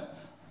Joseph,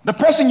 the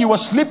person you were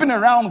sleeping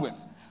around with.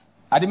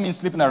 I didn't mean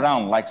sleeping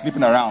around, like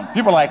sleeping around.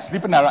 People like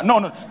sleeping around.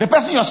 No, the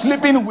person you're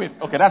sleeping with.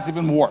 Okay, that's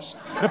even worse.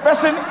 The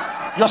person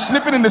you're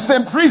sleeping in the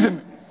same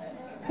prison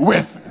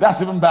with.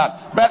 That's even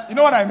bad. But you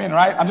know what I mean,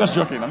 right? I'm just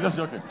joking.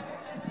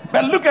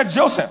 But look at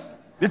Joseph,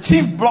 the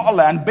chief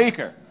butler and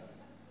baker.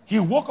 He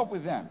woke up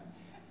with them.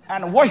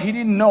 And what he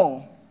didn't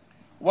know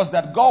was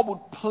that God would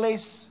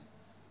place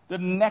the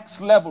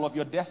next level of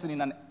your destiny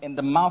in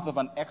the mouth of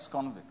an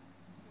ex-convict.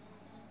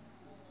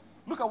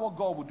 Look at what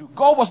God would do.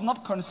 God was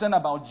not concerned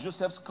about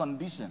Joseph's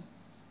condition.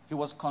 He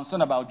was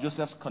concerned about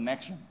Joseph's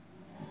connection.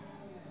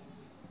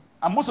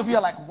 And most of you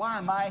are like, why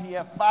am I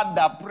here?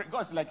 Father, pray.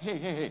 God's like,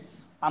 hey.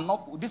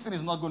 This thing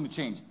is not going to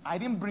change. I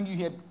didn't bring you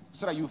here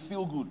so that you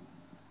feel good.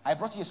 I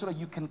brought you here so that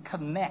you can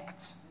connect.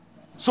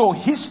 So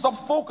he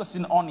stopped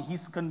focusing on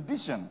his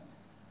condition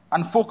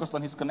and focused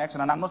on his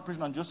connection. And I'm not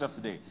preaching on Joseph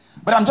today.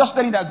 But I'm just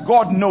telling you that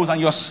God knows and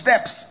your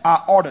steps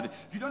are ordered.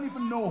 You don't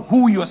even know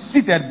who you're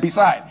seated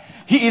beside.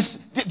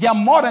 They are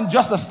more than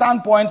just a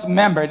standpoint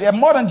member. They are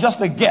more than just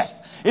a guest.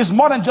 It's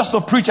more than just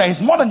a preacher.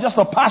 It's more than just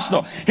a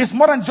pastor. It's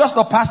more than just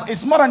a pastor.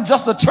 It's more than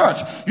just a church.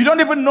 You don't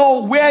even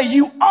know where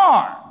you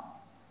are.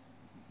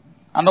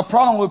 And the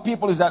problem with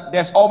people is that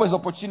there's always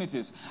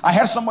opportunities. I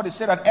heard somebody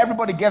say that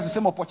everybody gets the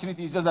same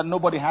opportunity. It's just that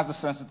nobody has the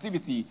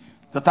sensitivity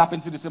to tap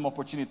into the same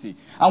opportunity.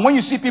 And when you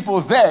see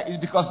people there,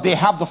 it's because they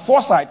have the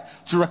foresight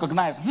to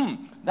recognize,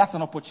 that's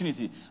an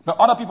opportunity. But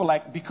other people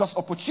because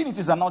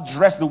opportunities are not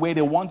dressed the way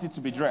they want it to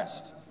be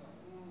dressed.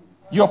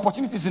 Your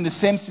opportunity is in the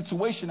same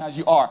situation as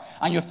you are.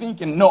 And you're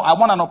thinking, no, I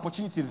want an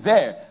opportunity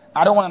there.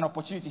 I don't want an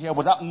opportunity here,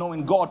 without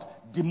knowing God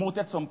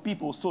demoted some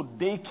people so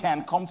they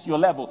can come to your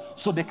level,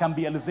 so they can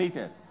be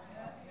elevated.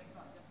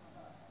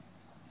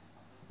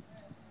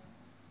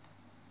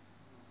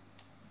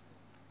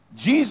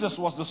 Jesus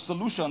was the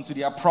solution to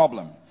their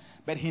problem,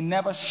 but he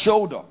never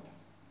showed up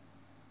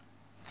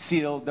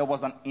till there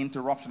was an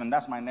interruption. And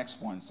that's my next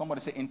point.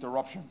 Somebody say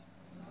interruption.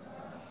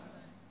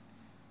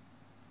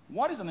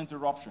 What is an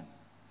interruption?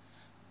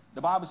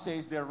 The Bible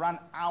says they ran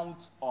out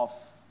of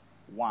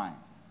wine.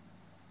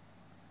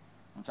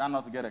 I'm trying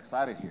not to get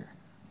excited here.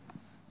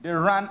 They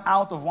ran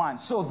out of wine.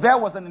 So there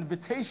was an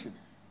invitation,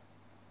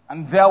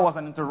 and there was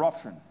an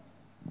interruption.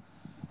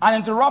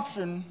 An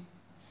interruption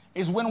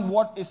is when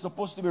what is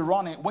supposed to be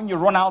running, when you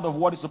run out of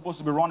what is supposed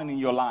to be running in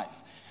your life.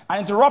 An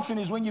interruption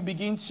is when you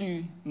begin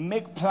to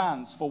make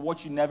plans for what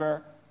you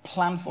never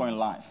planned for in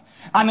life.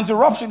 An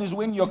interruption is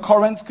when your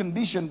current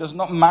condition does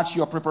not match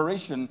your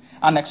preparation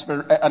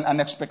and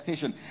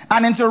expectation.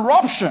 An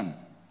interruption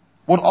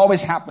would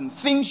always happen.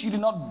 Things you did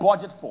not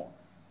budget for.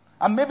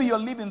 And maybe you're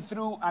living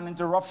through an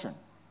interruption.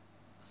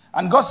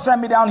 And God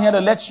sent me down here to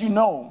let you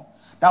know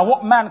that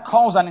what man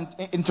calls an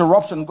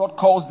interruption, God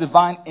calls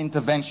divine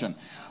intervention.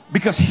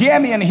 Because hear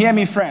me and hear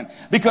me, friend.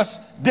 Because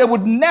they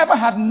would never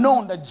have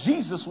known that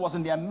Jesus was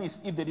in their midst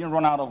if they didn't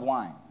run out of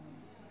wine.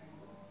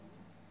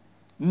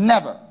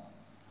 Never.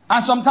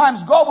 And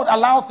sometimes God would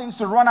allow things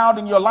to run out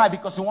in your life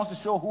because he wants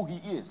to show who he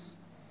is.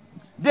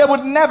 They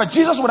would never.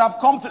 Jesus would have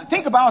come to,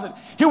 think about it.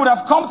 He would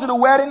have come to the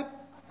wedding.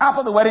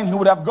 After the wedding, he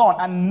would have gone,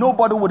 and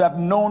nobody would have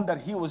known that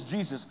he was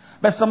Jesus.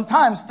 But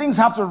sometimes things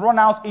have to run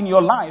out in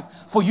your life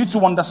for you to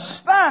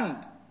understand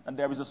that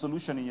there is a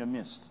solution in your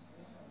midst.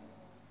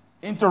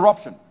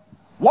 Interruption.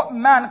 What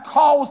man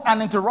calls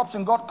an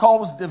interruption, God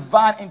calls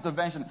divine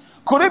intervention.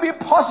 Could it be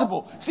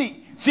possible?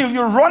 See, till you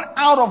run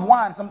out of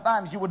wine,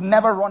 sometimes you would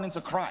never run into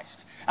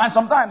Christ. And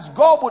sometimes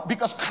God would,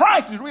 because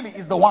Christ really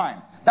is the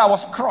wine that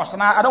was crushed.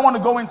 And I don't want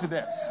to go into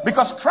that.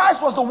 Because Christ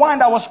was the wine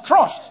that was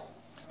crushed.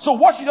 So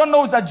what you don't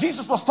know is that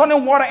Jesus was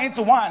turning water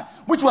into wine,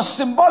 which was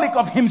symbolic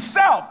of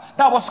himself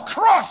that was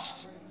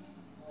crushed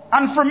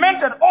and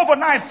fermented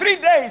overnight, 3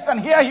 days.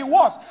 And here he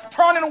was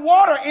turning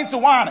water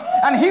into wine.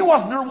 And he was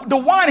the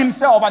wine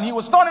himself, and he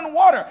was turning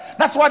water.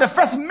 That's why the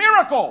first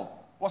miracle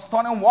was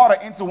turning water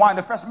into wine.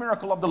 The first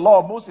miracle of the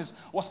law of Moses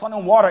was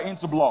turning water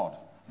into blood.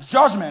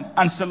 Judgment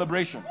and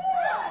celebration.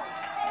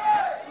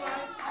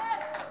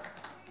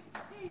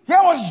 Here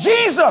was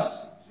Jesus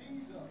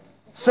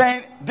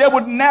saying they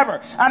would never.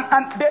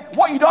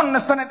 What you don't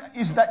understand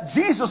is that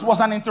Jesus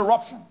was an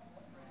interruption.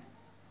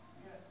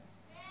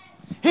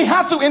 He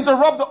had to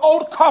interrupt the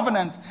old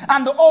covenant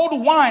and the old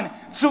wine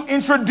to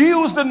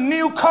introduce the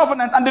new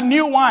covenant and the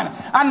new wine.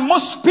 And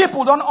most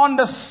people don't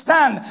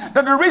understand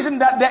that the reason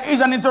that there is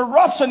an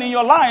interruption in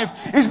your life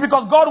is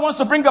because God wants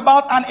to bring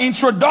about an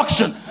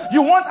introduction.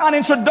 You want an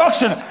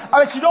introduction,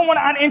 but you don't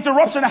want an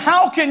interruption.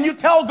 How can you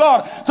tell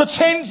God to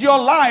change your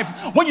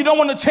life when you don't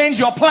want to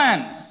change your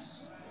plans?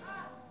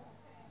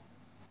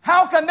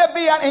 How can there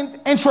be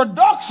an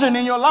introduction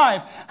in your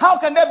life? How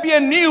can there be a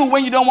new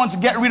when you don't want to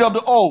get rid of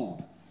the old?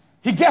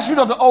 He gets rid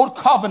of the old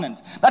covenant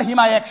that he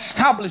might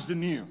establish the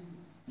new.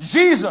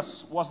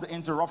 Jesus was the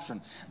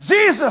interruption.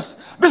 Jesus,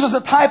 this is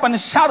the type and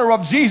the shadow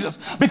of Jesus,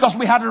 because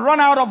we had run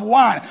out of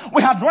wine.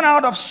 We had run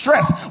out of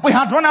stress. We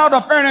had run out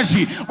of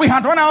energy. We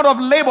had run out of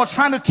labor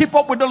trying to keep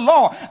up with the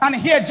law.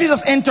 And here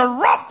Jesus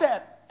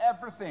interrupted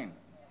everything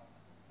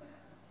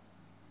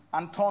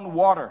and turned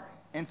water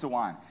into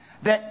wine.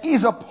 There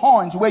is a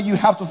point where you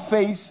have to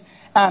face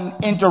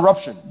an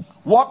interruption.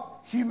 What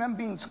human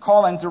beings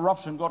call an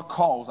interruption, God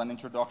calls an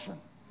introduction.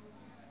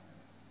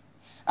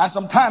 And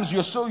sometimes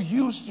you're so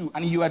used to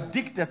and you're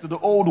addicted to the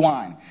old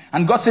wine.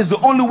 And God says the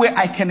only way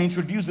I can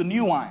introduce the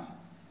new wine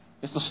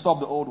is to stop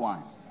the old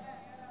wine.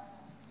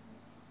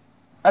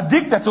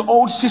 Addicted to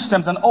old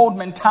systems and old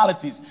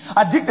mentalities.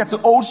 Addicted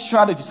to old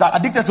strategies.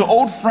 Addicted to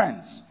old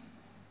friends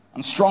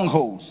and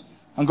strongholds.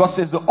 And God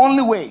says the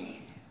only way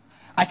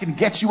I can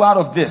get you out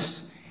of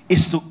this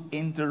is to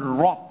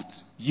interrupt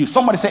you.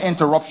 Somebody say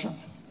interruption.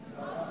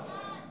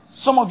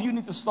 Some of you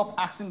need to stop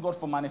asking God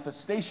for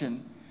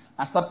manifestation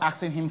and start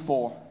asking him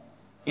for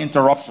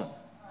interruption.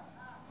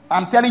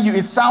 I'm telling you,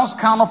 it sounds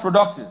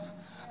counterproductive.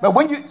 But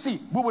when you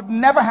see, we would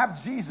never have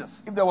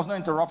Jesus if there was no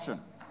interruption.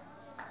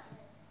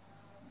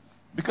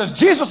 Because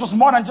Jesus was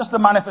more than just a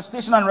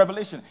manifestation and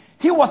revelation.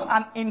 He was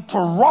an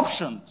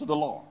interruption to the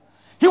law.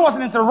 He was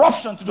an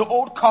interruption to the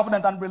old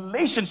covenant and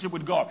relationship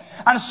with God.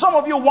 And some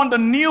of you want the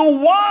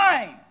new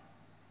wine,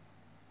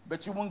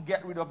 but you won't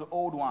get rid of the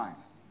old wine.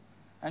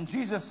 And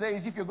Jesus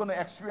says if you're going to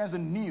experience the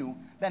new,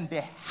 then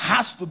there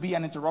has to be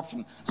an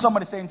interruption.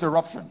 Somebody say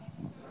interruption.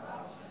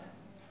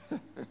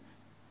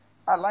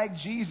 I like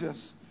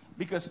Jesus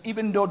because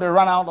even though they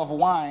ran out of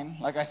wine,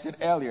 like I said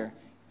earlier,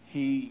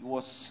 he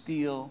was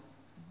still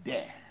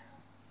there.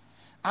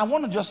 I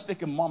want to just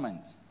take a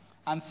moment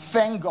and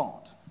thank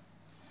God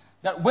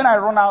that when I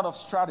run out of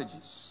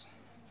strategies,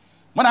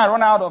 when I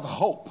run out of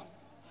hope,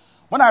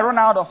 when I run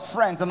out of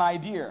friends and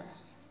ideas,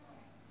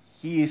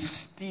 he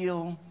is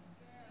still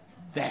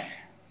there.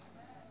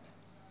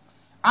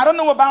 I don't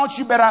know about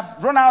you, but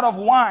I've run out of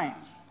wine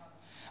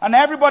and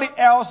everybody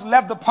else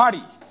left the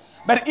party.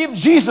 But if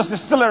Jesus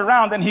is still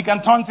around, then he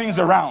can turn things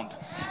around.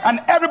 And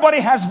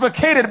everybody has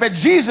vacated, but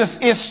Jesus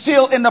is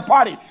still in the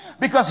party.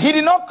 Because he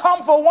did not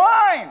come for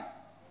wine.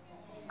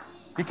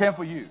 He came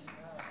for you.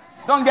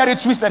 Don't get it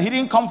twisted. He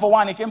didn't come for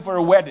wine. He came for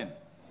a wedding.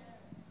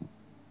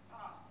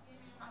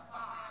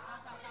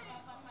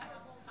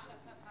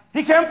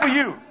 He came for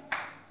you.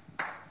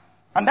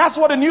 And that's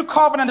what the new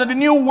covenant and the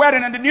new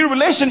wedding and the new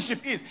relationship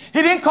is.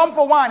 He didn't come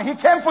for wine. He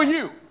came for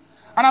you.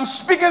 And I'm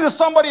speaking to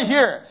somebody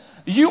here.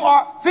 You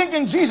are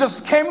thinking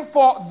Jesus came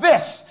for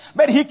this,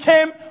 but he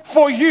came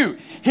for you.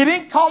 He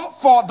didn't come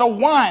for the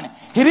wine.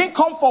 He didn't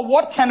come for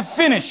what can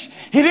finish.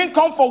 He didn't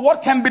come for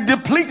what can be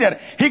depleted.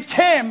 He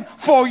came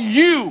for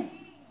you.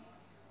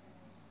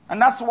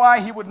 And that's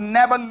why he would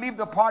never leave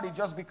the party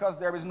just because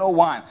there is no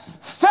wine.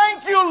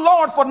 Thank you,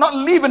 Lord, for not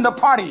leaving the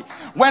party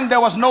when there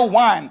was no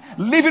wine.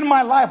 Living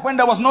my life when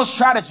there was no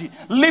strategy.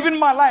 Living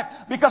my life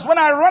because when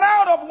I run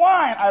out of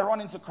wine, I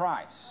run into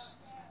Christ.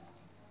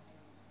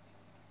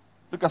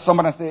 Look at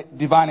somebody and say,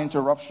 divine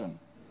interruption.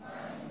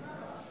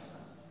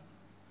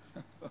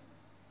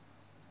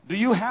 Do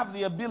you have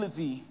the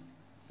ability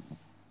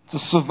to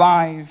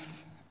survive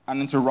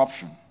an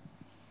interruption?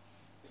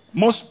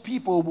 Most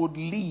people would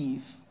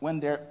leave when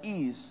there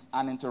is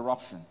an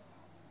interruption.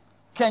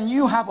 Can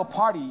you have a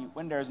party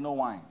when there is no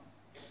wine?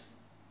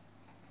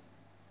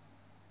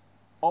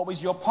 Or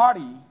is your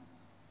party,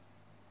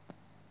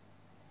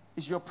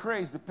 is your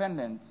praise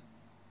dependent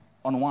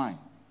on wine?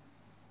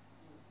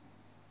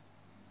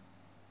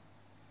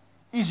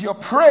 Is your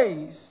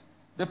praise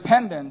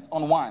dependent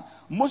on wine?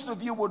 Most of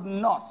you would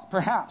not,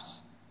 perhaps,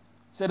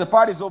 say the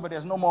party's over,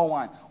 there's no more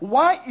wine.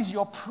 Why is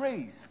your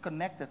praise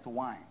connected to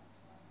wine?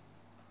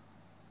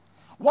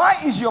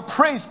 Why is your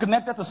praise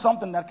connected to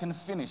something that can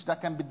finish,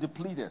 that can be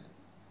depleted?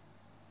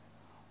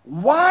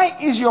 Why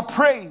is your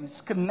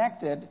praise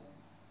connected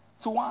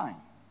to wine?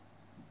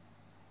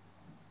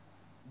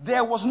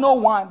 There was no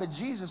wine, but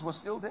Jesus was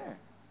still there.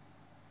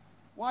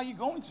 Why are you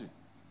going to?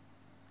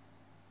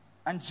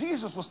 And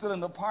Jesus was still in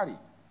the party,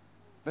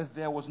 but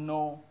there was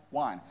no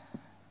wine.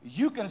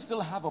 You can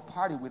still have a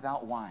party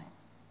without wine.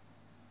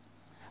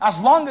 As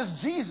long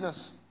as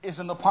Jesus is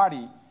in the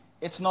party,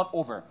 it's not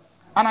over.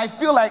 And I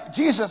feel like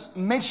Jesus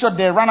made sure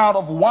they ran out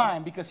of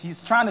wine because he's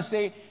trying to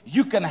say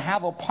you can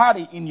have a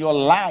party in your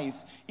life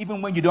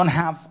even when you don't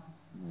have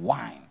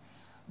wine.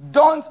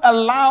 Don't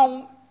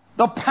allow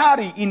the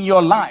party in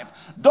your life.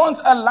 Don't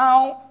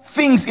allow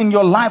things in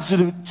your life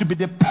to be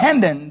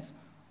dependent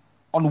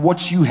on what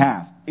you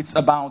have. It's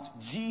about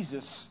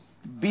Jesus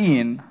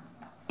being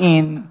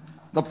in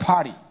the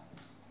party.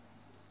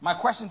 My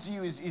question to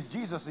you is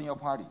Jesus in your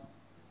party?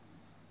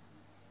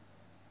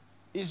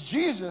 Is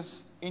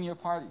Jesus in your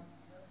party?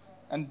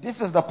 And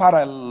this is the part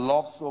I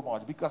love so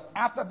much because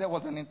after there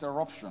was an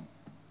interruption,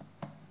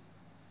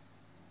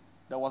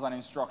 there was an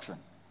instruction.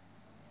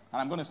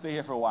 And I'm going to stay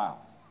here for a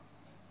while.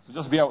 So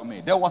just bear with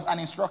me. There was an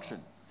instruction.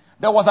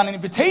 There was an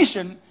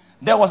invitation.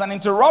 There was an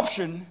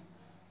interruption.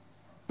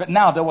 But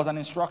now there was an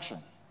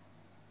instruction.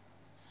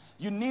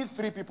 You need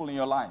 3 people in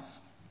your life.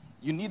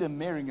 You need a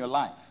Mary in your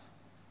life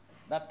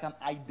that can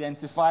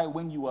identify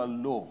when you are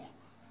low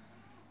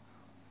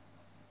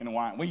in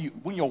wine,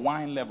 when your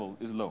wine level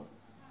is low.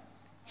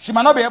 She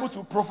might not be able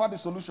to proffer the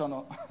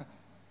solution,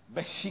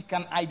 but she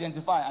can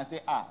identify and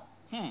say,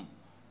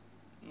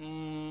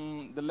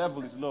 the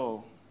level is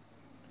low.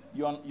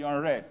 You're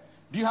on red.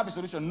 Do you have a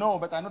solution? No,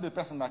 but I know the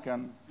person that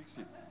can fix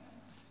it.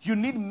 You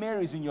need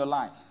Marys in your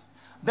life.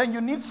 Then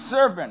you need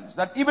servants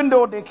that even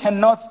though they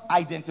cannot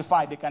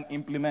identify, they can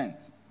implement.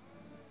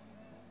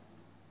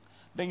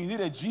 Then you need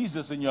a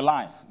Jesus in your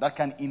life that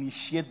can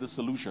initiate the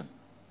solution.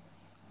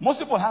 Most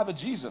people have a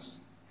Jesus.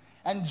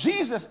 And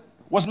Jesus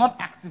was not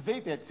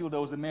activated till there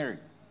was a Mary.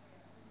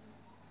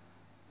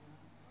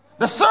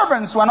 The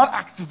servants were not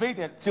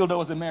activated till there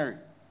was a Mary.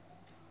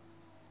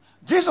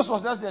 Jesus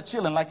was just there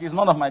chilling like it's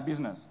none of my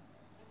business.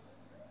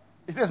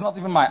 He says it's not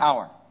even my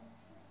hour.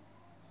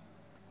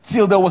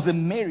 Till there was a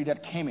Mary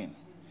that came in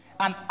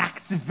and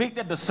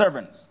activated the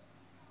servants.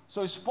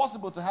 So it's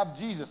possible to have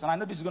Jesus, and I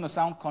know this is going to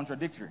sound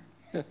contradictory.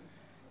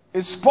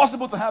 It's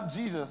possible to have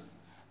Jesus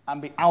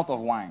and be out of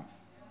wine.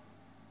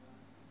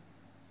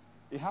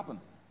 It happened.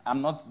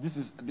 This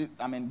is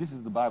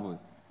the Bible.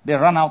 They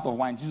ran out of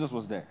wine. Jesus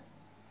was there.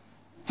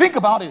 Think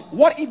about it.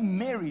 What if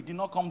Mary did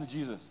not come to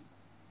Jesus?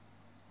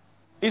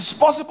 It's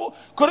possible.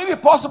 Could it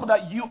be possible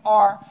that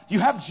you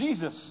have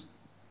Jesus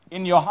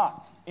in your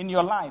heart, in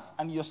your life,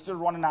 and you're still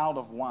running out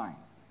of wine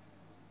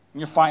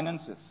in your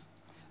finances?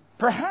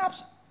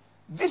 Perhaps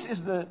this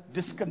is the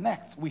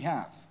disconnect we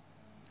have.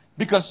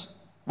 Because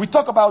we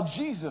talk about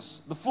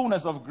Jesus, the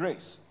fullness of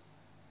grace,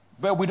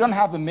 but we don't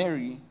have a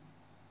Mary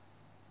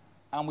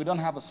and we don't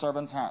have a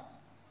servant's heart.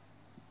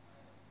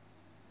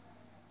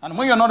 And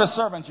when you're not a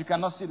servant, you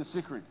cannot see the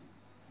secret.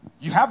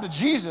 You have the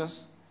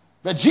Jesus,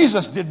 but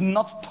Jesus did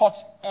not touch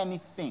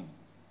anything.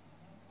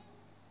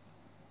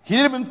 He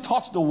didn't even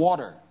touch the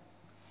water.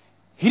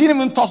 He didn't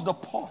even touch the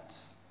pot.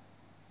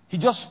 He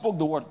just spoke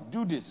the word,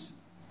 do this,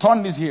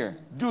 turn this here,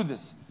 do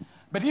this.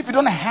 But if you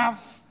don't have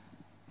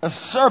a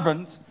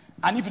servant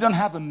And if you don't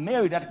have a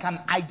Mary that can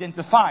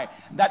identify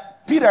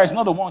that Peter is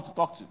not the one to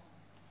talk to,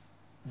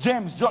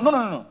 James, John,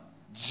 no.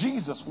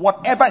 Jesus,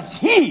 whatever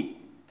he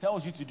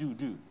tells you to do,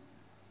 do.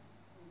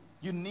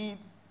 You need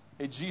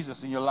a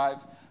Jesus in your life.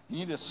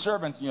 You need a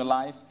servant in your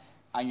life.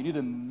 And you need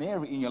a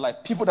Mary in your life.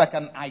 People that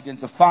can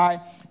identify,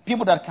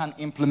 people that can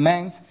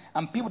implement,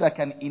 and people that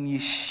can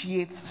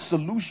initiate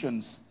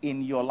solutions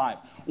in your life.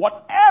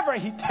 Whatever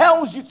he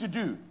tells you to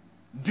do,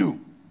 do.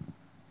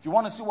 If you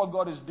want to see what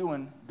God is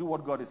doing, do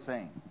what God is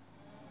saying.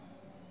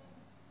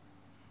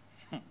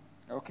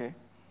 Okay.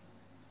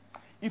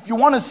 If you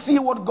want to see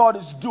what God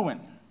is doing,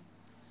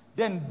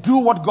 then do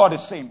what God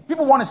is saying.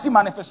 People want to see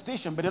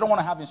manifestation, but they don't want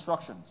to have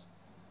instructions.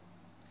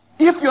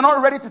 If you're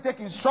not ready to take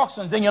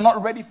instructions, then you're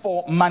not ready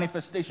for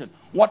manifestation.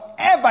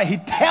 Whatever he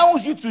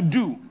tells you to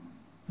do,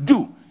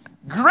 do.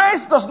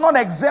 Grace does not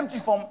exempt you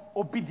from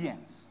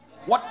obedience.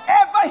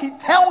 Whatever he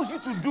tells you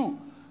to do.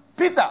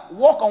 Peter,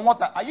 walk on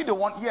water. Are you the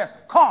one? Yes.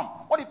 Come.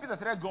 What if Peter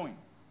started going?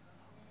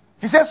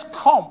 He says,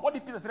 come. What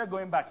if Peter started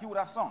going back? He would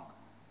have sunk.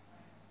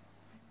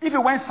 If he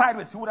went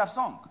sideways, he would have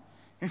sunk.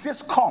 He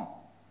says, come.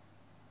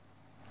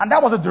 And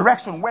that was the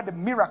direction where the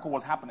miracle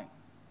was happening.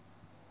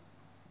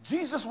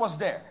 Jesus was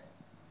there.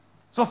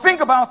 So think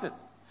about it.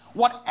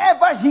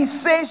 Whatever he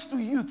says to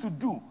you to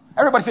do,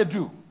 everybody say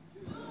do.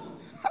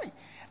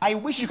 I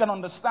wish you can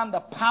understand the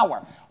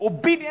power.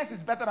 Obedience is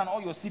better than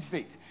all your seed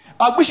faith.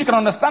 I wish you can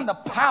understand the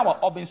power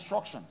of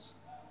instructions.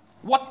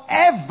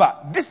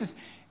 Whatever.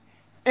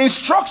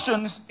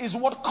 Instructions is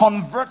what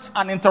converts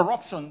an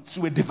interruption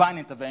to a divine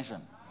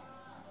intervention.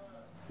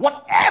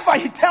 Whatever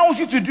he tells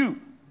you to do,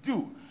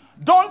 do.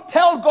 Don't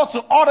tell God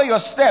to order your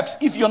steps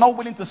if you're not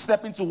willing to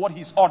step into what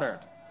he's ordered.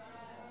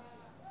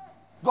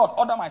 God,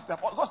 order my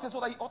steps. God says,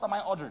 what am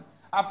I ordering?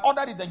 I've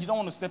ordered it, then you don't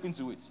want to step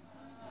into it.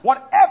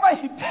 Whatever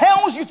he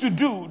tells you to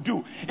do,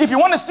 do. If you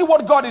want to see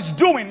what God is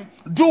doing,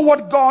 do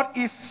what God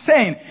is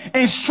saying.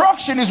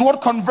 Instruction is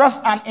what converts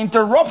an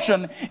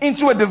interruption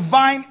into a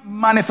divine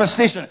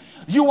manifestation.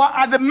 You are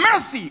at the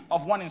mercy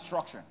of one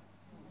instruction.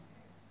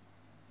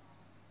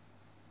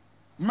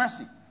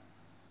 Mercy.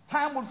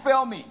 Time would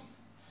fail me.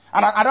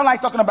 And I don't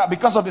like talking about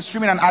because of the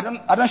streaming, and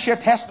I don't share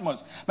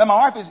testimonies. But my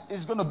wife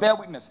is going to bear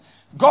witness.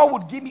 God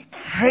would give me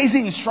crazy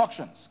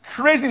instructions.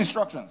 Crazy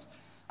instructions.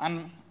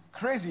 And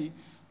crazy,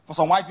 for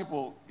some white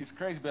people, is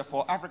crazy, but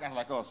for Africans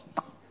like us,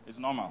 it's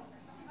normal.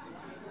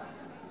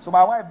 So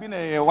my wife being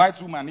a white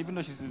woman, even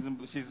though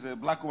she's a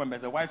black woman, but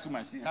as a white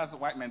woman, she has a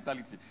white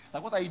mentality.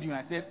 Like, what are you doing?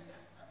 I said,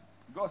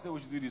 God said we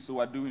should do this, so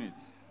we're doing it.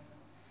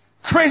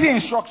 Crazy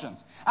instructions.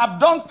 I've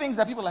done things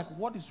that people are like,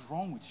 what is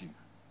wrong with you?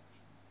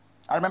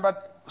 I remember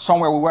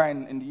somewhere we were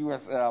in the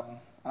U.S., and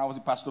I was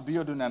with Pastor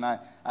Biodun, and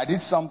I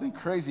did something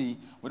crazy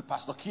with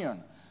Pastor Kion.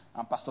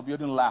 And Pastor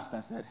Biodun laughed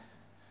and said,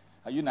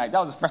 are you Nigerian? That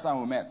was the first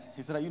time we met.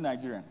 He said, are you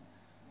Nigerian?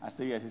 I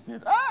said, yes. He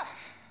said,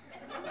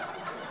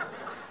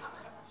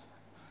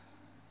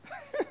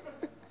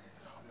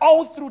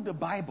 All through the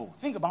Bible,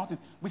 think about it.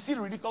 We see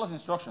the ridiculous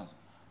instructions.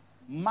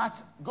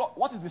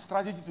 What is the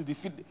strategy to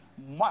defeat?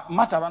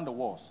 March around the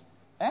walls.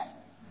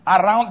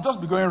 Around, just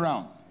be going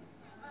around.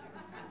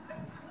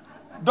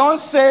 Don't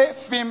say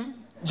film,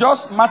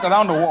 just march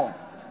around the wall.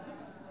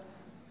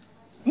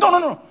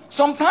 No.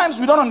 Sometimes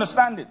we don't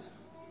understand it.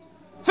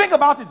 Think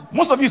about it.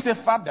 Most of you say,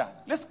 Father,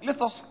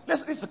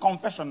 it's a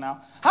confession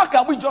now. How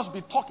can we just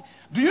be talking?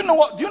 Do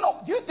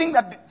you think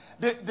that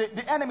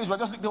the enemies were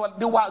just, they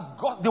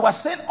were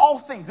saying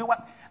all things.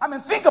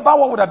 Think about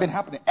what would have been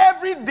happening.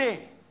 Every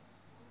day,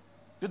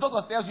 the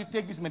doctor tells you,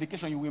 take this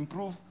medication, you will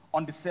improve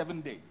on the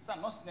 7th day. So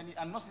I'm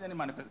not seeing any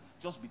manifestation.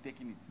 Just be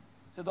taking it.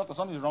 Say, doctor,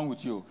 something is wrong with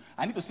you.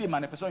 I need to see a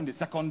manifestation in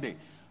the 2nd day.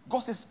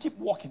 God says, keep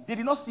walking. They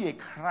did not see a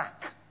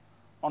crack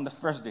on the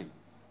 1st day,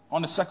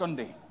 on the 2nd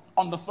day,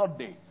 on the 3rd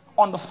day,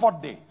 on the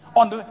 4th day,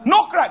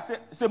 no crack.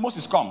 Say,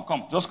 Moses, come,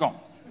 just come.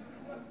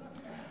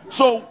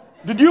 So,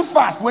 did you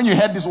fast when you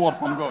heard this word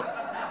from God?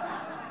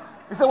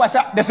 He said, well,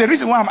 there's a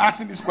reason why I'm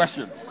asking this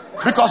question.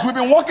 Because we've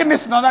been walking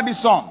this under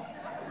this song.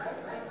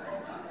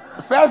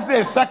 The 1st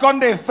day, 2nd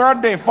day,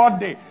 3rd day, 4th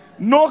day,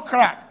 no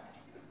crack.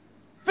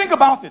 Think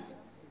about it.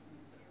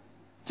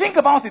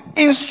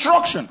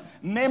 Instruction.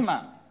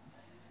 Naaman,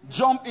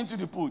 jump into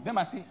the pool.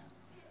 Naaman say,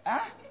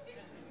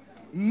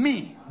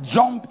 me,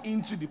 jump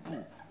into the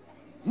pool.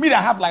 Me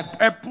that have like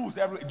pools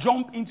everywhere,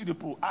 jump into the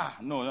pool.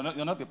 No,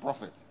 you're not a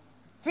prophet.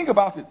 Think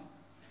about it.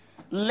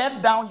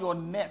 Let down your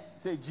net.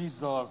 Say,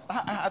 Jesus,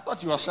 I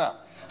thought you were sharp.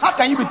 How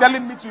can you be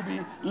telling me to be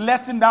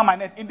letting down my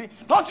net?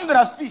 Don't you know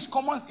that fish?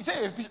 Come on, you say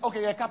a fish. Okay,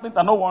 you're a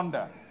carpenter, no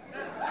wonder.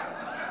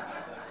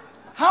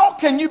 How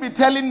can you be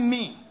telling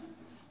me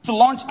to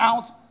launch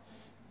out?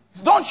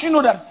 Don't you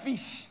know that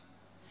fish,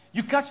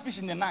 you catch fish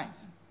in the night?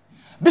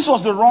 This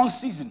was the wrong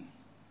season.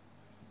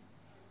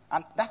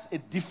 And that's a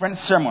different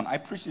sermon. I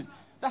preach it.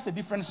 That's a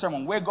different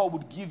sermon where God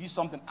would give you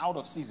something out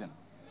of season.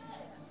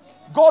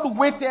 God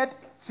waited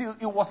till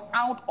it was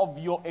out of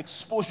your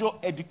exposure,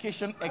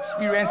 education,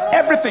 experience,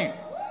 everything.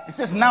 He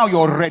says, now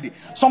you're ready.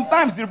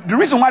 Sometimes the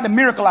reason why the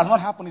miracle has not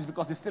happened is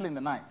because it's still in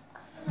the night.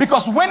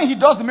 Because when he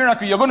does the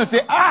miracle, you're going to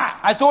say,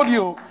 I told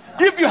you.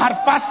 If you had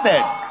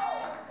fasted,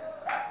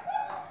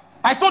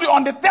 I told you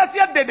on the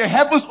 30th day the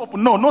heavens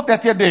open. No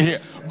 30th day here.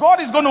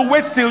 God is going to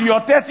wait till your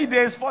 30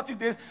 days, 40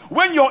 days.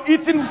 When you're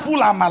eating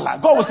full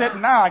amala, God will say,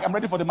 now I'm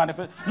ready for the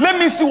manifest. Let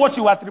me see what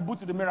you attribute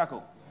to the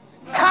miracle.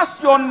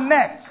 Cast your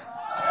net.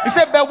 He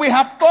said, but we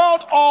have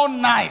toiled all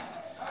night.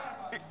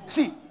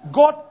 See,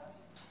 God,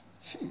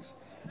 jeez.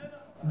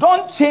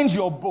 Don't change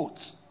your boat.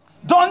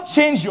 Don't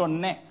change your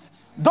net.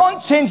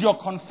 Don't change your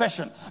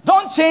confession.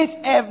 Don't change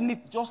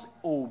everything. Just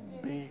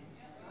obey.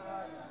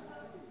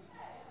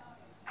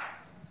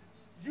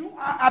 You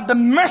are at the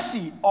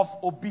mercy of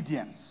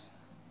obedience.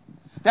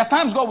 There are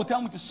times God will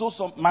tell me to sow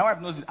some. My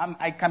wife knows it.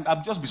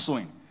 I'll just be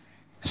sowing.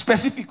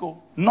 Specific,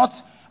 not.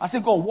 I say,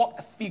 God, what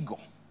a figure.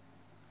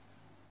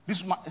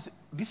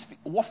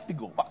 What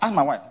figure? Ask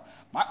my wife.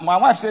 My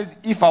wife says,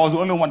 if I was the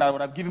only one, I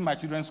would have given my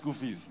children school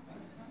fees.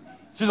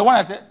 She's the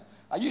one I said,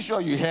 are you sure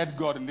you heard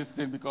God in this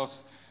thing? Because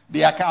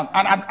the account.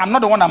 And I'm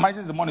not the one that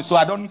manages the money, so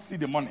I don't see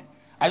the money.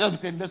 I just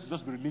be saying, let's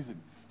just be releasing.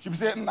 She'll be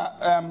saying,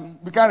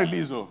 we can't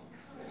release,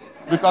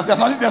 because there's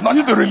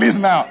nothing to release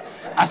now.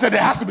 I said,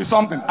 there has to be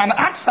something. And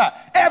ask her,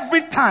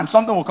 every time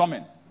something will come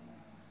in.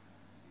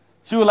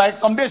 She will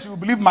some days she will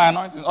believe my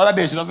anointing, other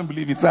days she doesn't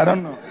believe it, so I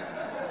don't know.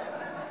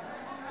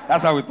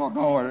 That's how we talk,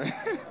 don't worry.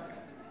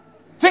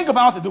 Think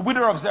about it, the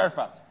widow of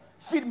Zarephath.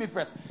 Feed me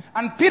first.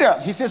 And Peter,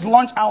 he says,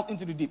 launch out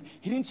into the deep.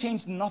 He didn't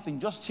change nothing,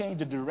 just change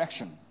the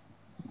direction.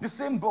 The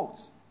same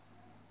boats.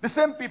 The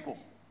same people.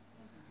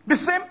 The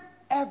same,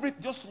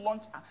 just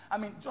launch.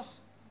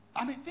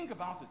 Think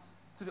about it.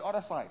 To the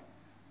other side.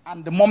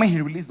 And the moment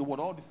he released the word,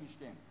 all the fish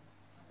came.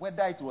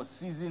 Whether it was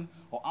season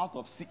or out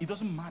of sea, it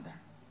doesn't matter.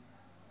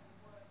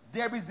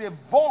 There is a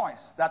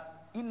voice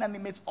that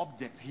inanimate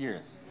object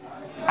hears.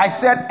 I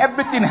said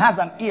everything has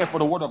an ear for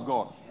the word of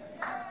God.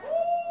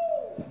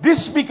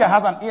 This speaker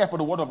has an ear for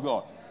the word of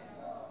God.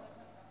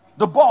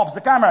 The bulbs,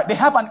 the camera, they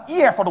have an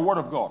ear for the word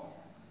of God.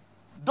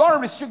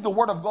 Don't restrict the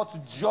word of God to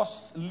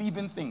just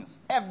living things.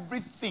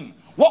 Everything.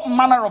 What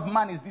manner of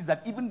man is this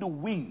that even the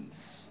winds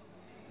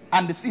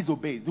and the seas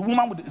obey? The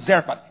woman with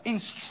Zarephath.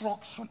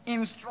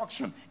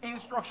 Instruction.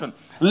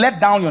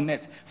 Let down your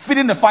net.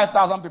 Feeding the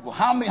 5,000 people.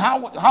 How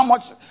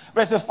much?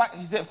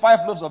 He said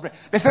 5 loaves of bread.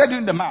 They started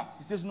doing the math.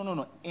 He says,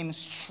 no.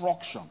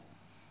 Instruction.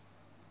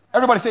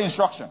 Everybody say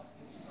instruction.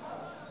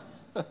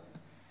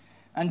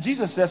 And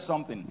Jesus says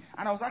something.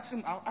 And I was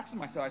asking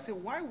myself, I said,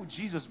 why would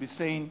Jesus be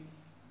saying,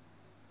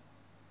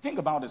 think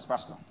about this,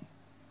 Pastor.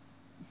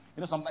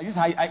 You know, sometimes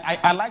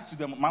I like to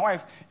them. My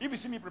wife, if you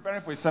see me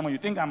preparing for a sermon, you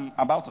think I'm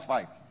about to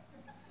fight.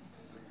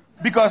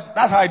 Because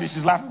that's how I do.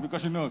 She's laughing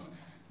because she knows.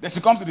 Then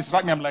she comes to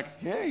distract me. I'm like,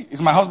 hey,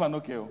 is my husband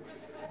okay?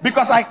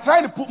 Because I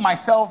try to put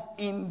myself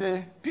in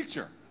the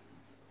picture.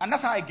 And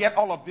that's how I get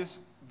all of this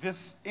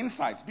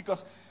insights.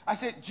 Because I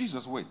said,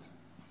 Jesus, wait.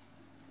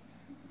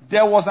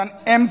 There was an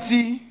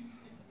empty.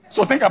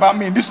 So think about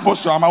me in this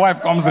posture. And my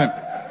wife comes in.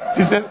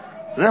 She said,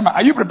 Rhema,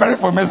 are you preparing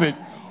for a message?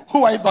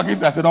 Who are you talking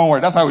to? I said, don't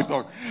worry. That's how we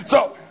talk.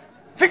 So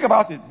think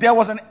about it. There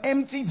was an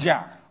empty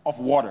jar of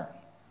water.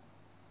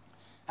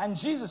 And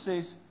Jesus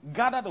says,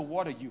 gather the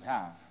water you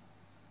have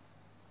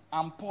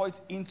and pour it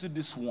into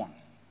this one.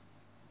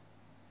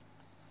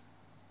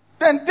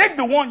 Then take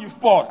the one you've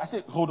poured. I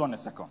said, hold on a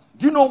second.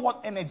 Do you know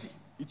what energy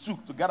it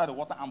took to gather the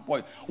water and pour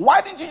it?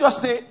 Why didn't you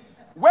just say,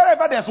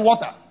 wherever there's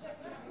water,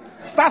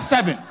 start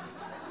serving?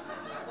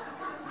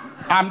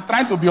 I'm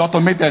trying to be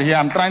automated here.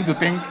 I'm trying to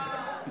think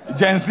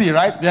Gen Z,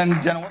 right? Gen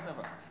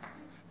whatever.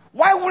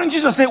 Why wouldn't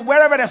Jesus say,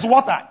 wherever there's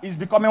water, it's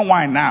becoming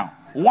wine now?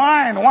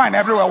 Wine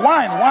everywhere.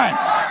 Wine.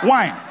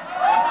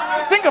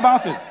 Think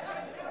about it.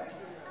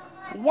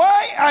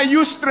 Why are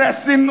you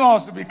stressing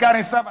us to be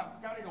carrying servants,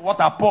 carry the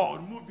water, pour,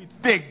 move it,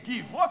 take,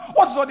 give?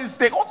 What's all this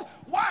take?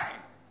 Why?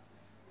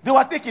 They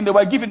were taking, they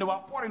were giving, they were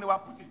pouring, they were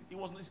putting. It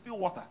was still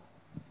water.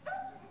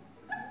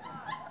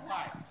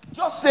 Why?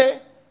 Just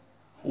say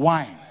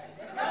wine.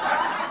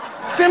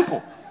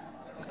 Simple.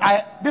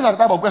 These are the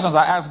type of questions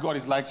I ask God.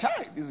 It's like,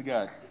 this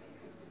guy.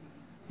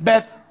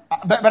 But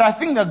I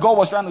think that God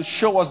was trying to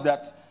show us that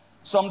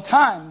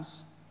sometimes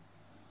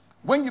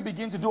when you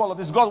begin to do all of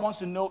this, God wants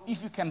to know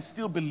if you can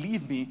still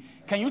believe me.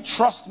 Can you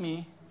trust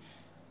me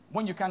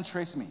when you can't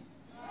trace me?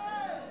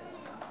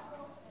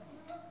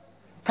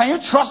 Can you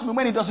trust me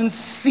when it doesn't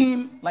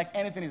seem like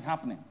anything is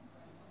happening?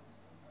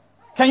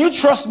 Can you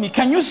trust me?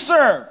 Can you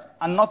serve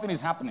and nothing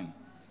is happening?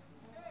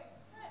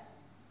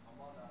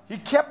 He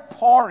kept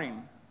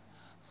pouring.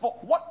 For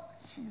what?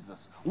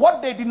 Jesus.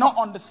 What they did not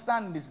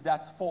understand is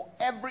that for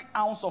every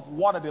ounce of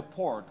water they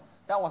poured,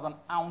 that was an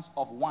ounce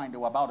of wine they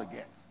were about to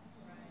get.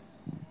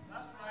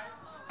 That's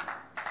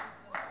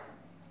right.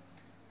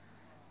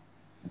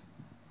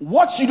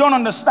 What you don't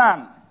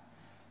understand,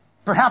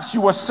 perhaps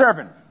you were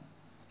serving,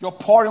 you're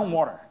pouring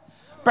water.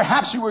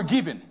 Perhaps you were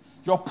giving,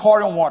 you're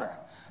pouring water.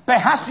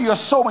 Perhaps you're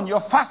sowing,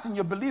 you're fasting,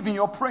 you're believing,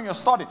 you're praying, you're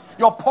studying,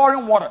 you're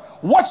pouring water.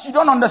 What you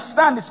don't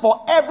understand is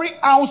for every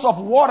ounce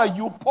of water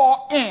you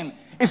pour in,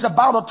 it's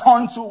about to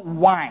turn to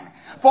wine.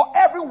 For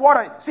every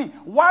water, see,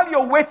 while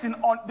you're waiting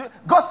on,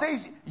 God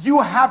says you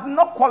have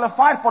not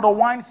qualified for the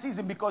wine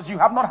season because you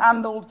have not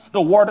handled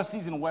the water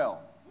season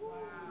well.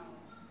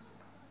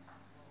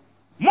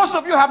 Most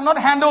of you have not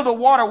handled the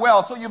water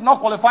well, so you've not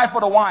qualified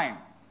for the wine.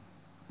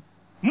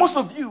 Most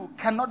of you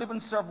cannot even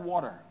serve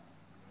water.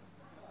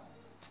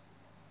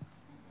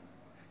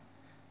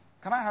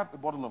 Can I have a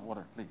bottle of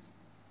water, please?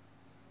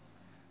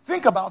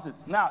 Think about it.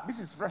 Now, this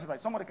is fresh water.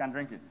 Somebody can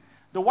drink it.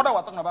 The water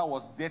we're talking about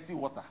was dirty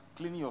water,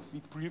 cleaning your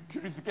feet,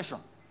 purification.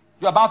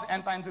 You're about to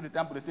enter into the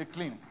temple, they say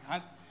clean.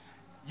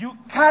 You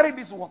carry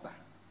this water,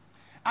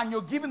 and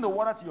you're giving the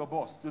water to your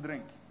boss to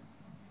drink.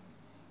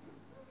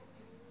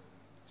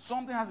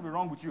 Something has to be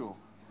wrong with you.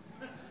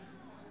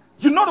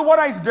 You know the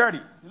water is dirty.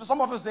 You know, some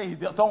of us say he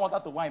turned water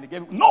to wine. They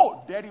gave it.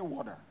 No, dirty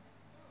water.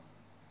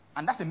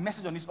 And that's a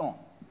message on its own.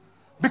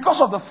 Because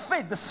of the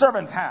faith the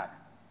servants had.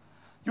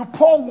 You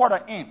pour water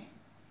in.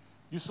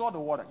 You saw the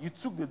water. You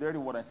took the dirty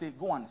water and said,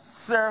 go and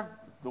serve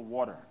the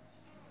water.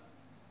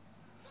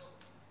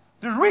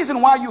 The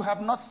reason why you have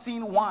not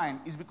seen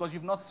wine is because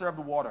you've not served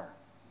water.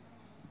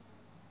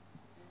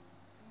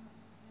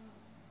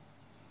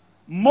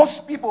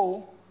 Most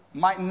people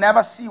might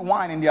never see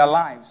wine in their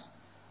lives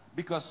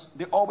because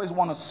they always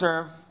want to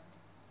serve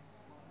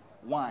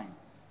wine.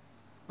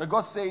 But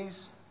God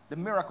says the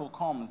miracle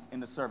comes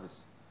in the service.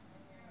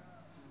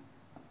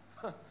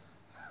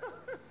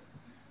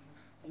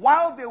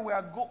 While they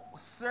were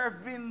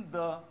serving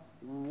the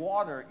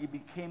water, it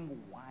became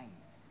wine.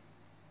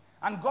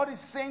 And God is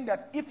saying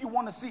that if you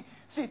want to see,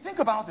 think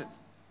about it.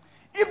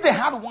 If they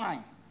had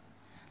wine,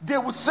 they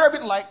would serve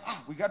it like,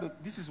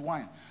 this is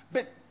wine.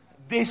 But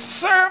they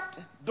served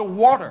the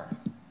water,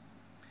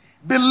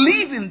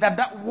 believing that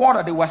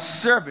water they were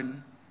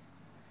serving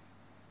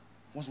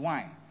was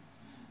wine.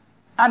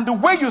 And the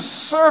way you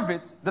serve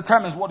it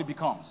determines what it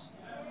becomes.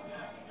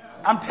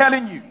 I'm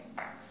telling you.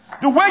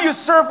 The way you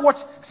serve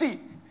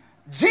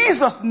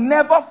Jesus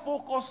never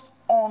focused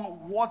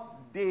on what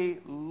they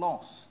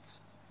lost.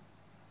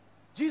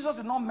 Jesus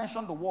did not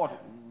mention the word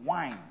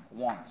wine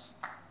once.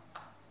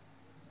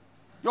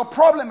 Your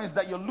problem is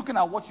that you're looking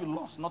at what you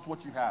lost, not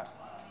what you have.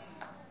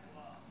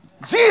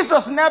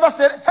 Jesus never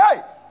said,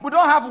 hey, we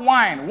don't have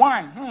wine.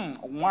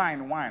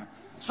 Wine.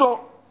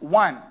 So,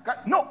 wine.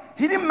 No,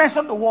 he didn't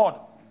mention the word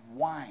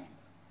wine.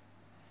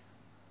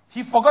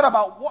 He forgot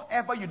about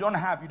whatever you don't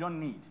have, you don't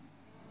need.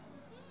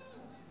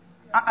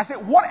 I said,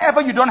 whatever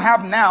you don't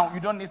have now,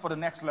 you don't need for the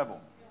next level.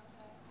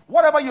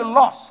 Whatever you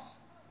lost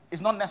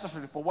is not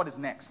necessary for what is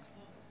next.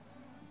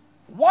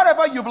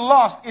 Whatever you've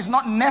lost is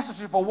not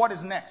necessary for what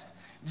is next.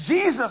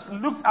 Jesus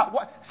looked at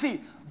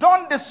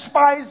don't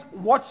despise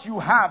what you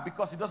have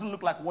because it doesn't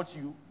look like what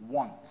you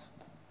want.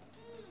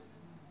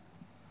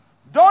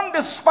 Don't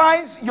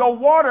despise your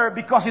water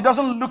because it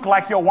doesn't look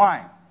like your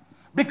wine.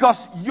 Because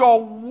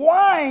your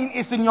wine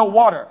is in your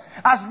water.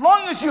 As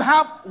long as you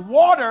have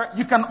water,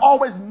 you can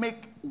always make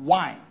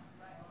wine.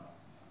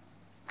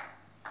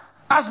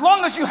 As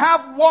long as you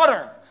have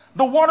water,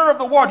 the water of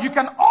the world, you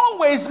can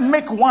always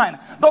make wine.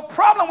 The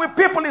problem with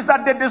people is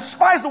that they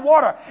despise the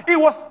water. It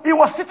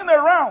was sitting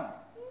around.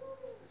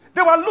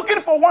 They were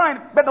looking for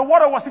wine, but the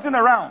water was sitting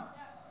around.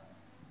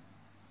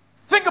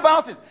 Think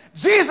about it.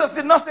 Jesus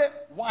did not say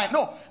wine.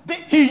 No,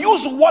 he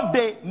used what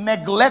they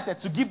neglected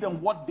to give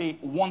them what they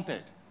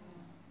wanted.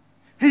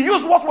 He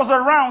used what was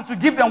around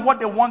to give them what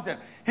they wanted.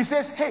 He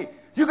says, hey,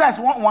 you guys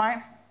want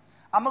wine?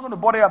 I'm not going to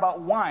bother you about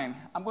wine.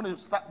 I'm going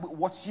to start with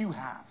what you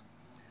have.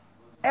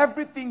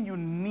 Everything you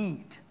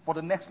need for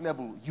the next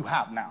level, you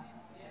have now.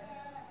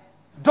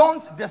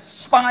 Don't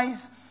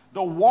despise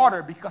the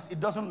water because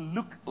it doesn't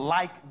look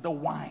like the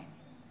wine.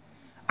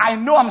 I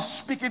know I'm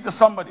speaking to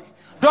somebody.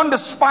 Don't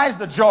despise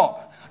the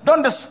job.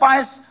 Don't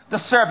despise the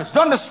service.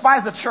 Don't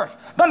despise the church.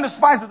 Don't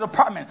despise the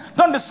department.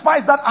 Don't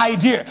despise that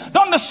idea.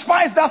 Don't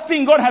despise that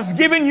thing God has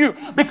given you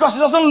because it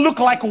doesn't look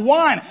like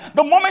wine.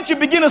 The moment you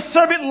begin to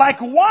serve it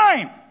like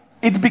wine,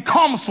 it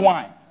becomes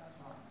wine.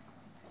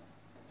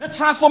 The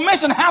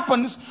transformation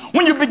happens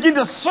when you begin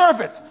to serve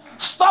it.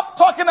 Stop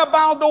talking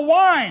about the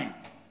wine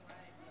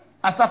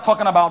and start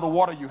talking about the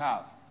water you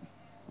have.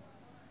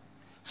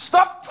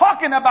 Stop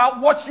talking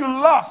about what you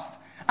lost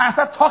and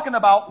start talking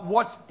about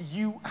what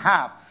you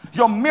have.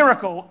 Your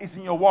miracle is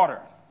in your water.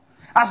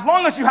 As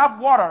long as you have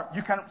water,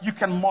 you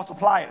can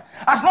multiply it.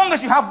 As long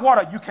as you have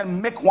water, you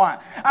can make wine.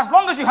 As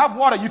long as you have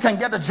water, you can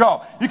get a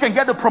job. You can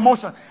get the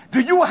promotion. Do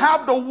you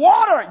have the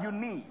water you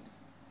need?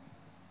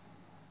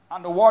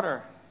 And the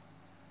water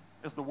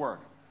is the word.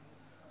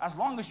 As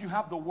long as you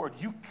have the word,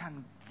 you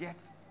can get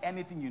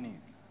anything you need.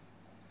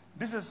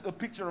 This is a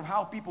picture of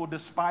how people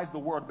despise the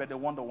word, but they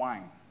want the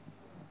wine.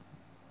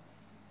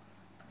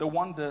 They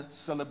want the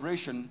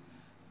celebration,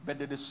 but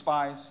they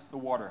despise the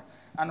water.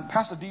 And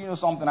Pastor, do you know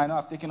something? I know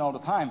I've taken all the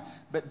time,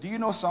 but do you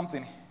know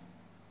something?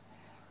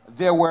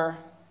 They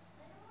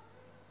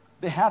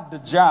had the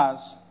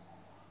jars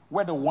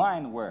where the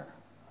wine were.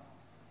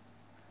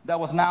 that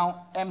was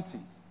now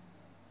empty.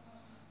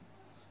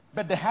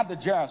 But they had the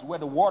jars where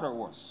the water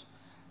was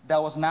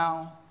that was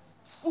now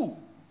full,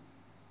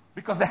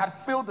 because they had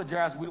filled the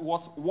jars with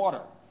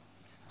water.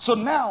 So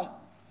now,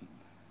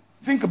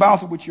 think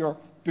about it with your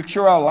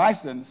pictorial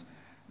license.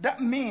 That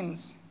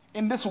means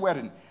in this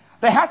wedding,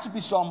 there had to be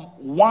some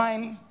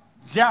wine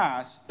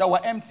jars that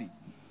were empty.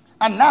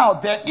 And now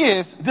there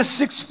is this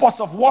 6 pots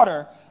of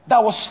water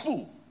that was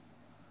full.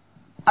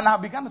 And I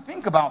began to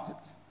think about it.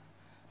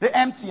 The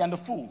empty and the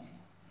full.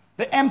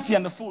 The empty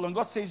and the full. And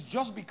God says,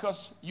 just because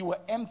you were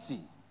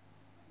empty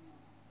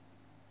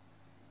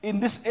in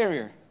this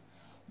area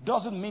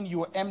doesn't mean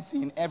you are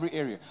empty in every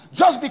area.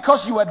 Just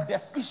because you are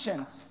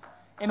deficient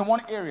in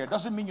one area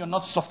doesn't mean you're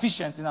not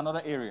sufficient in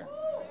another area.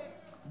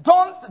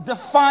 Don't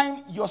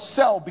define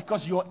yourself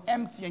because you're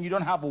empty and you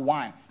don't have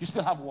wine. You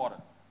still have water.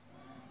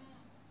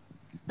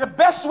 The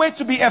best way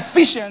to be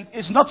efficient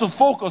is not to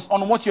focus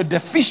on what you're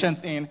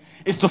deficient in,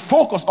 is to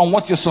focus on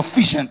what you're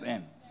sufficient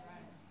in.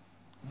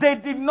 They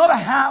did not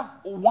have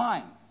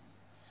wine.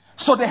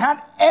 So they had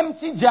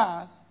empty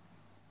jars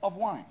of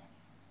wine.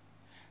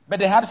 But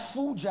they had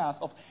full jars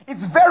of...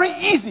 It's very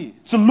easy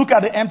to look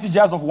at the empty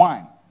jars of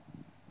wine.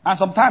 And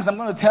sometimes I'm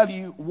going to tell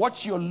you, what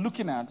you're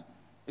looking at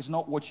is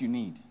not what you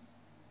need.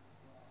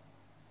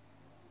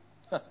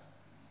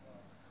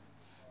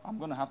 I'm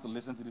going to have to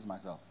listen to this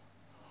myself.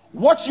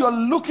 What you're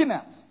looking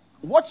at,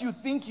 what you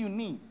think you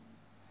need.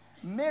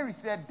 Mary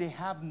said they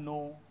have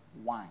no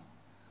wine.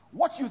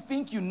 What you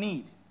think you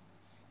need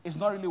is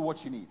not really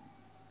what you need.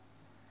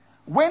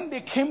 When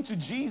they came to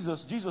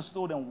Jesus, Jesus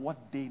told them what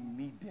they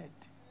needed.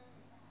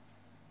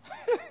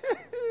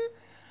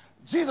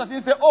 Jesus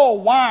didn't say,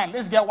 oh, wine,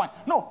 let's get wine.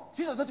 No,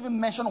 Jesus doesn't even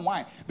mention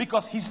wine,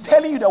 because he's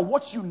telling you that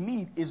what you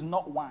need is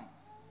not wine.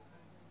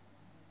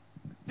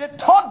 They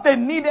thought they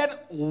needed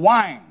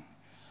wine.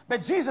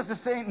 But Jesus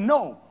is saying,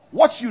 no,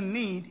 what you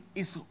need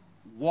is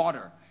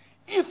water.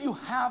 If you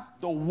have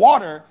the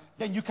water,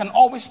 then you can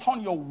always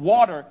turn your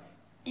water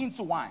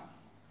into wine.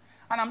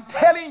 And I'm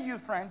telling you,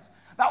 friends,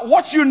 that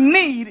what you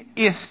need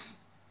is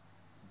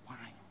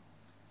wine.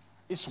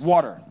 It's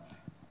water.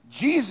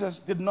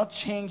 Jesus did not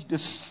change the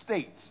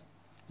state,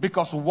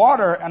 because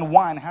water and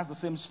wine has the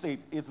same state.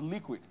 It's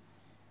liquid.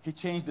 He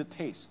changed the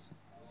taste.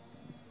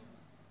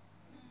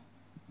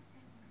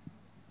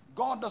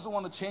 God doesn't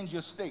want to change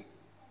your state.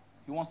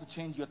 He wants to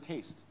change your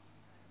taste.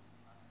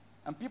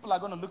 And people are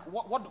going to look,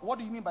 what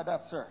do you mean by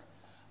that, sir?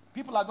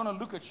 People are going to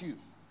look at you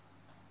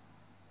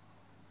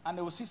and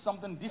they will see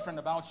something different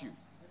about you.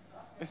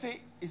 They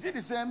say, is it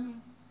the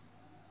same,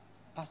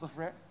 Pastor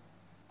Fred?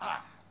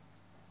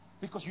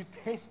 Because you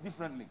taste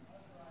differently.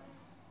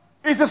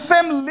 It's the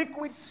same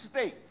liquid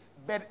state,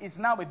 but it's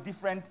now a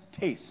different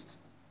taste.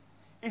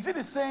 Is it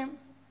the same,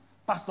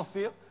 Pastor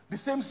Phil? The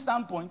same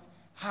standpoint?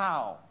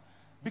 How?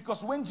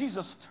 Because when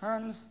Jesus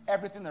turns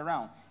everything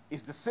around,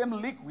 it's the same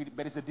liquid,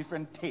 but it's a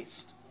different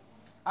taste.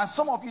 And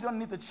some of you don't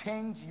need to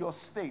change your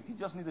state. You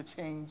just need to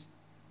change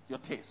your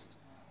taste.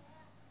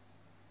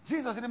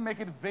 Jesus didn't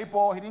make it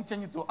vapor. He didn't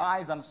change it to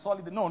ice and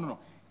solid. No.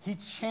 He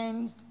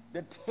changed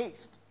the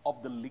taste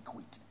of the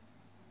liquid.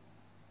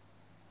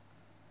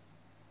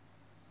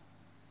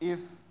 If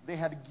they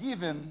had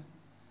given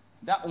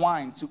that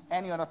wine to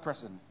any other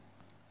person,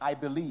 I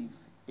believe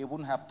it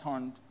wouldn't have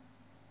turned.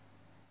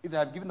 If they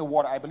had given the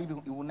water, I believe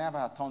it would never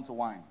have turned to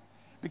wine.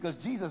 Because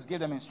Jesus gave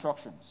them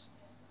instructions.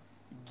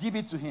 Give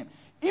it to him.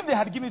 If they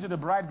had given it to the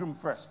bridegroom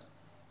first,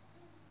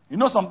 you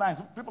know, sometimes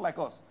people like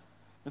us,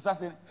 they start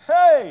saying,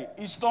 hey,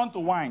 it's turned to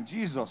wine.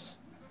 Jesus.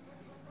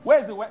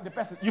 Where's the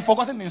person? You've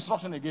forgotten the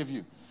instruction they gave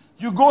you.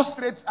 You go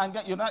straight and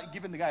you're not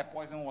giving the guy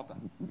poison water.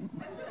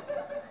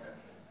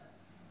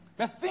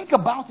 But think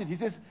about it. He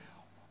says,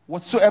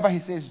 whatsoever he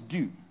says,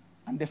 do.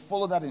 And they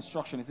follow that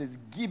instruction. He says,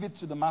 give it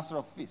to the master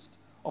of feast,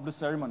 of the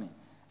ceremony.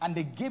 And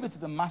they gave it to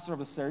the master of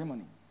the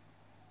ceremony.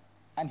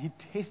 And he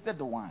tasted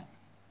the wine.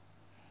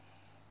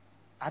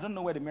 I don't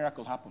know where the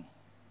miracle happened.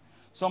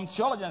 Some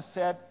theologians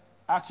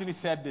actually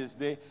said this.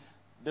 They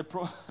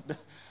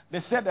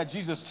said that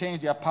Jesus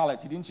changed their palate.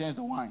 He didn't change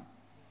the wine.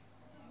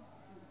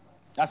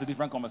 That's a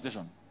different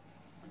conversation.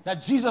 That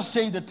Jesus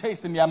changed the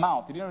taste in their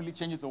mouth. He didn't really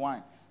change it to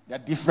wine. There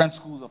are different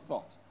schools of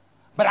thought.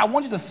 But I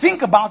want you to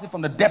think about it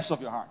from the depths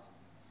of your heart.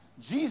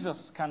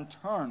 Jesus can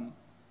turn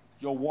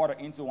your water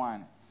into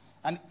wine.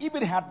 And if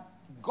it had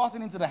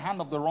gotten into the hand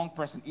of the wrong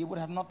person, it would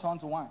have not turned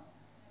to wine.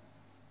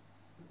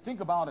 Think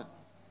about it.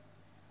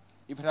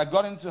 If it had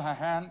gotten into her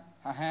hand,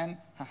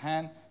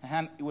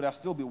 it would have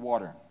still been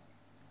water.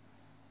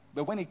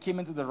 But when it came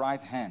into the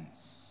right hands,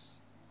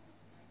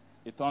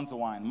 it turned to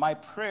wine. My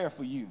prayer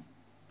for you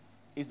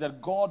is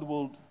that God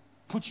will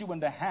put you in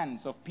the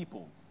hands of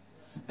people,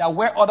 that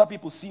where other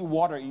people see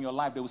water in your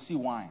life, they will see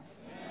wine.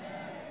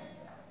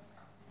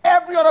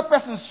 Every other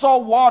person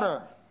saw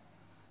water,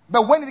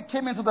 but when it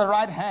came into the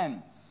right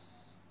hands,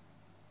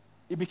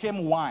 it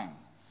became wine.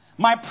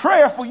 My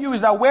prayer for you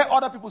is that where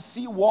other people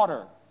see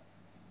water,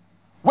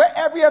 where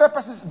every other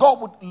person, God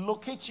would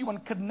locate you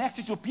and connect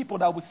you to people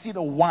that would see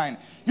the wine.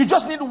 You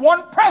just need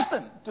one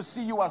person to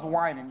see you as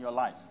wine in your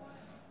life.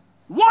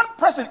 One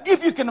person,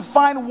 if you can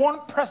find one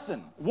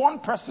person,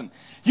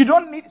 you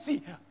don't need,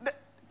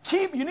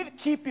 you need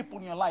key people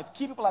in your life.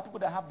 Key people are people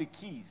that have the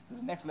keys to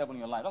the next level in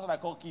your life. That's what I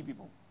call key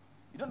people.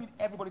 You don't need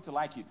everybody to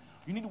like you.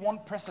 You need one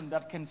person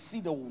that can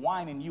see the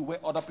wine in you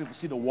where other people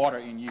see the water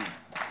in you.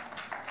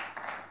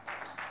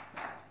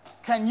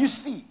 Can you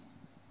see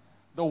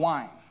the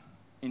wine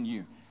in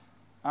you?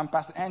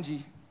 Pastor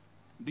Angie,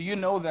 do you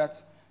know that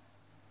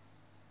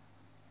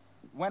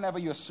whenever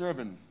you're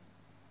serving,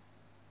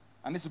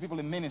 and this is people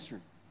in ministry,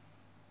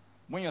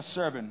 when you're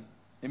serving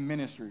in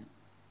ministry,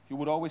 you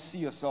would always see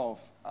yourself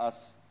as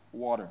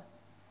water.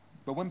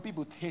 But when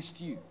people taste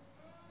you,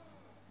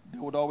 they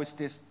would always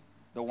taste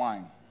the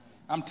wine.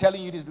 I'm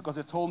telling you this because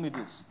they told me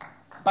this.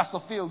 Pastor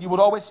Phil, you would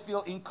always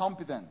feel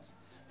incompetent.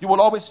 You will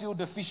always feel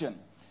deficient.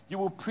 You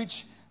will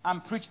preach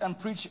and preach and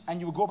preach, and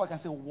you will go back and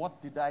say,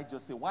 what did I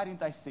just say? Why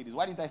didn't I say this?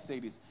 Why didn't I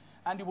say this?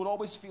 And you will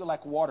always feel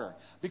like water,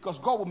 because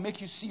God will make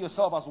you see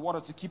yourself as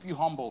water to keep you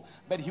humble.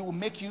 But He will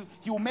make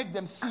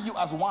them see you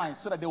as wine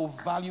so that they will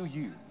value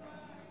you.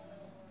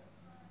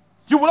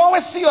 You will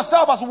always see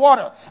yourself as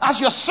water. As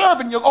you're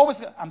serving, you're always,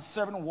 I'm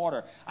serving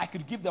water. I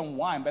could give them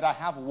wine, but I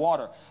have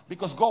water.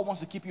 Because God wants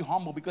to keep you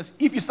humble. Because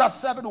if you start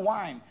serving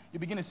wine, you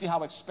begin to see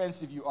how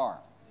expensive you are.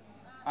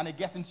 And it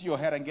gets into your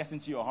head and gets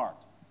into your heart.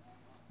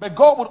 But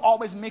God would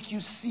always make you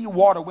see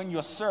water when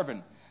you're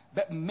serving,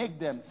 but make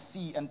them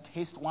see and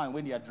taste wine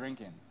when they are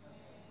drinking.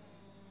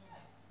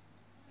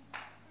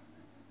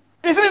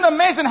 Isn't it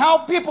amazing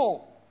how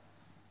people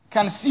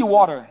can see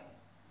water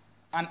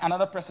and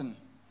another person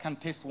can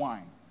taste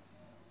wine?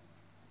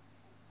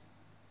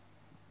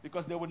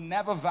 Because they would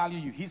never value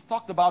you. He's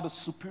talked about the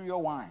superior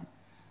wine.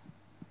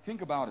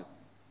 Think about it.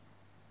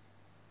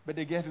 But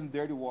they gave him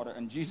dirty water,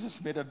 and Jesus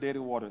made that dirty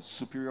water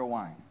superior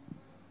wine.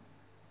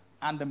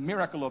 And the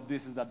miracle of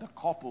this is that the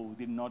couple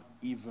did not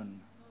even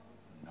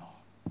know.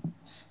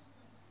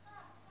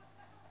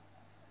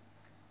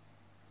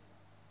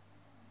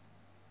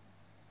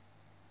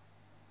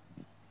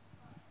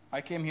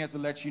 I came here to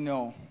let you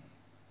know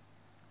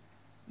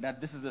that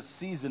this is a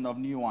season of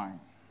new wine.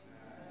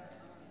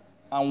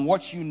 And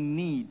what you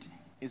need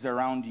is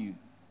around you.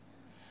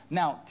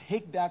 Now,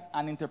 take that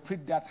and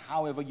interpret that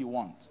however you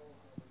want.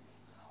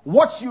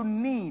 What you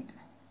need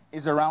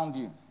is around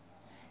you.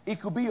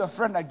 It could be your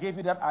friend that gave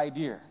you that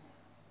idea.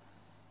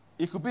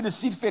 It could be the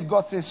seed faith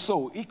God says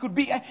so. It could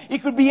be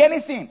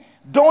anything.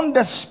 Don't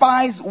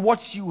despise what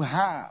you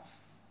have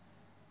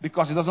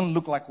because it doesn't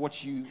look like what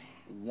you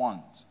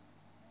want.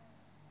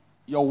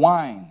 Your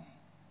wine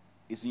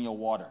is in your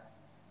water.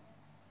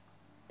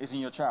 It's in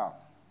your child.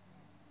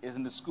 It's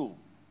in the school.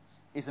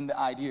 It's in the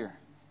idea.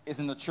 It's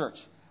in the church.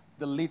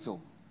 The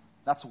little.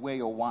 That's where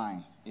your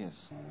wine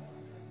is.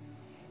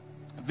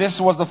 This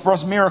was the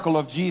first miracle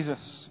of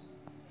Jesus,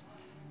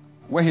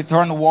 where He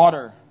turned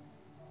water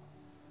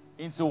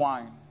into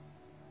wine.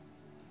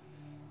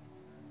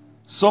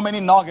 So many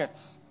nuggets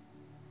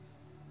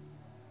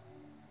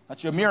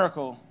that your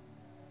miracle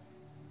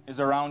is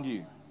around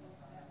you.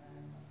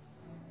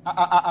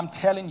 I'm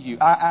telling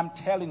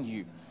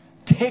you,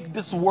 take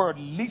this word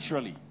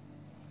literally.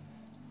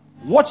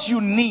 What you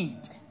need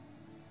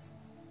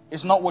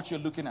is not what you're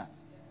looking at.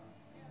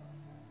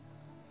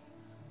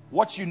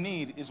 What you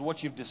need is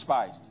what you've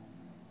despised.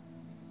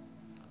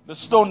 The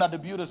stone that the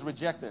builders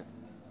rejected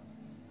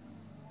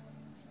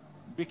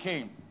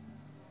became.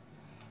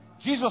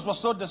 Jesus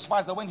was so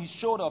despised that when He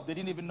showed up, they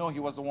didn't even know He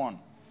was the one.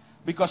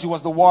 Because He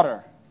was the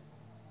water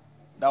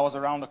that was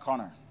around the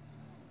corner.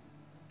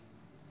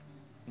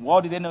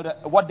 What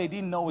they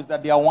didn't know is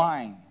that their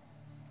wine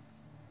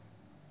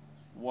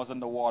was in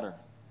the water.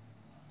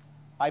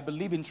 I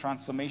believe in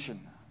transformation,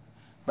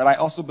 but I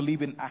also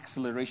believe in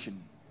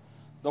acceleration.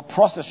 The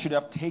process should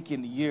have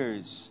taken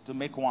years to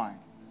make wine,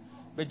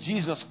 but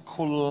Jesus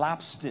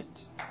collapsed it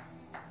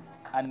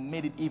and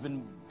made it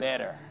even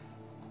better.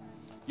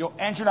 You're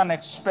entering an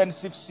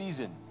expensive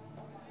season,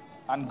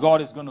 and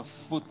God is going to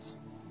foot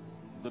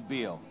the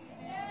bill.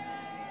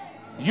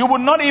 You will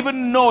not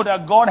even know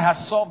that God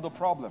has solved the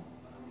problem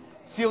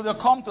till they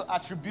come to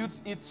attribute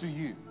it to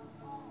you.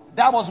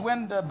 That was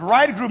when the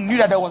bridegroom knew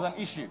that there was an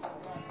issue.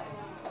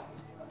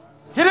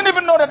 He didn't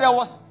even know that there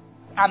was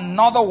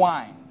another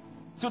wine.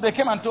 So they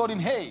came and told him,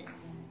 hey,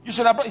 you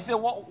should have brought. He said,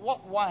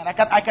 what wine?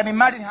 I can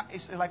imagine.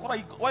 It's like, what are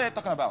you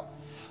talking about?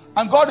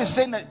 And God is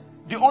saying that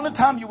the only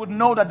time you would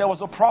know that there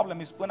was a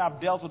problem is when I've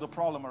dealt with the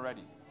problem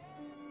already.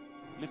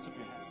 Lift up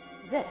your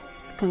hands. This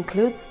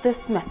concludes this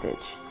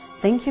message.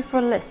 Thank you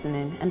for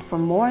listening, and for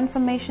more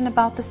information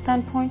about the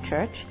Standpoint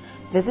Church,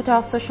 visit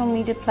our social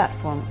media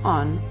platform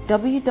on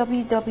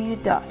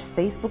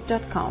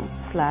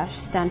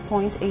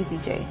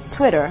www.facebook.com/standpointabj,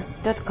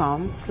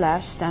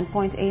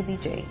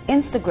 twitter.com/standpointabj,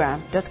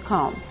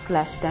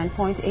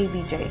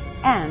 instagram.com/standpointabj,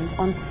 and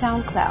on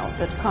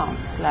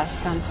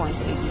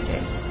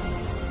soundcloud.com/standpointabj.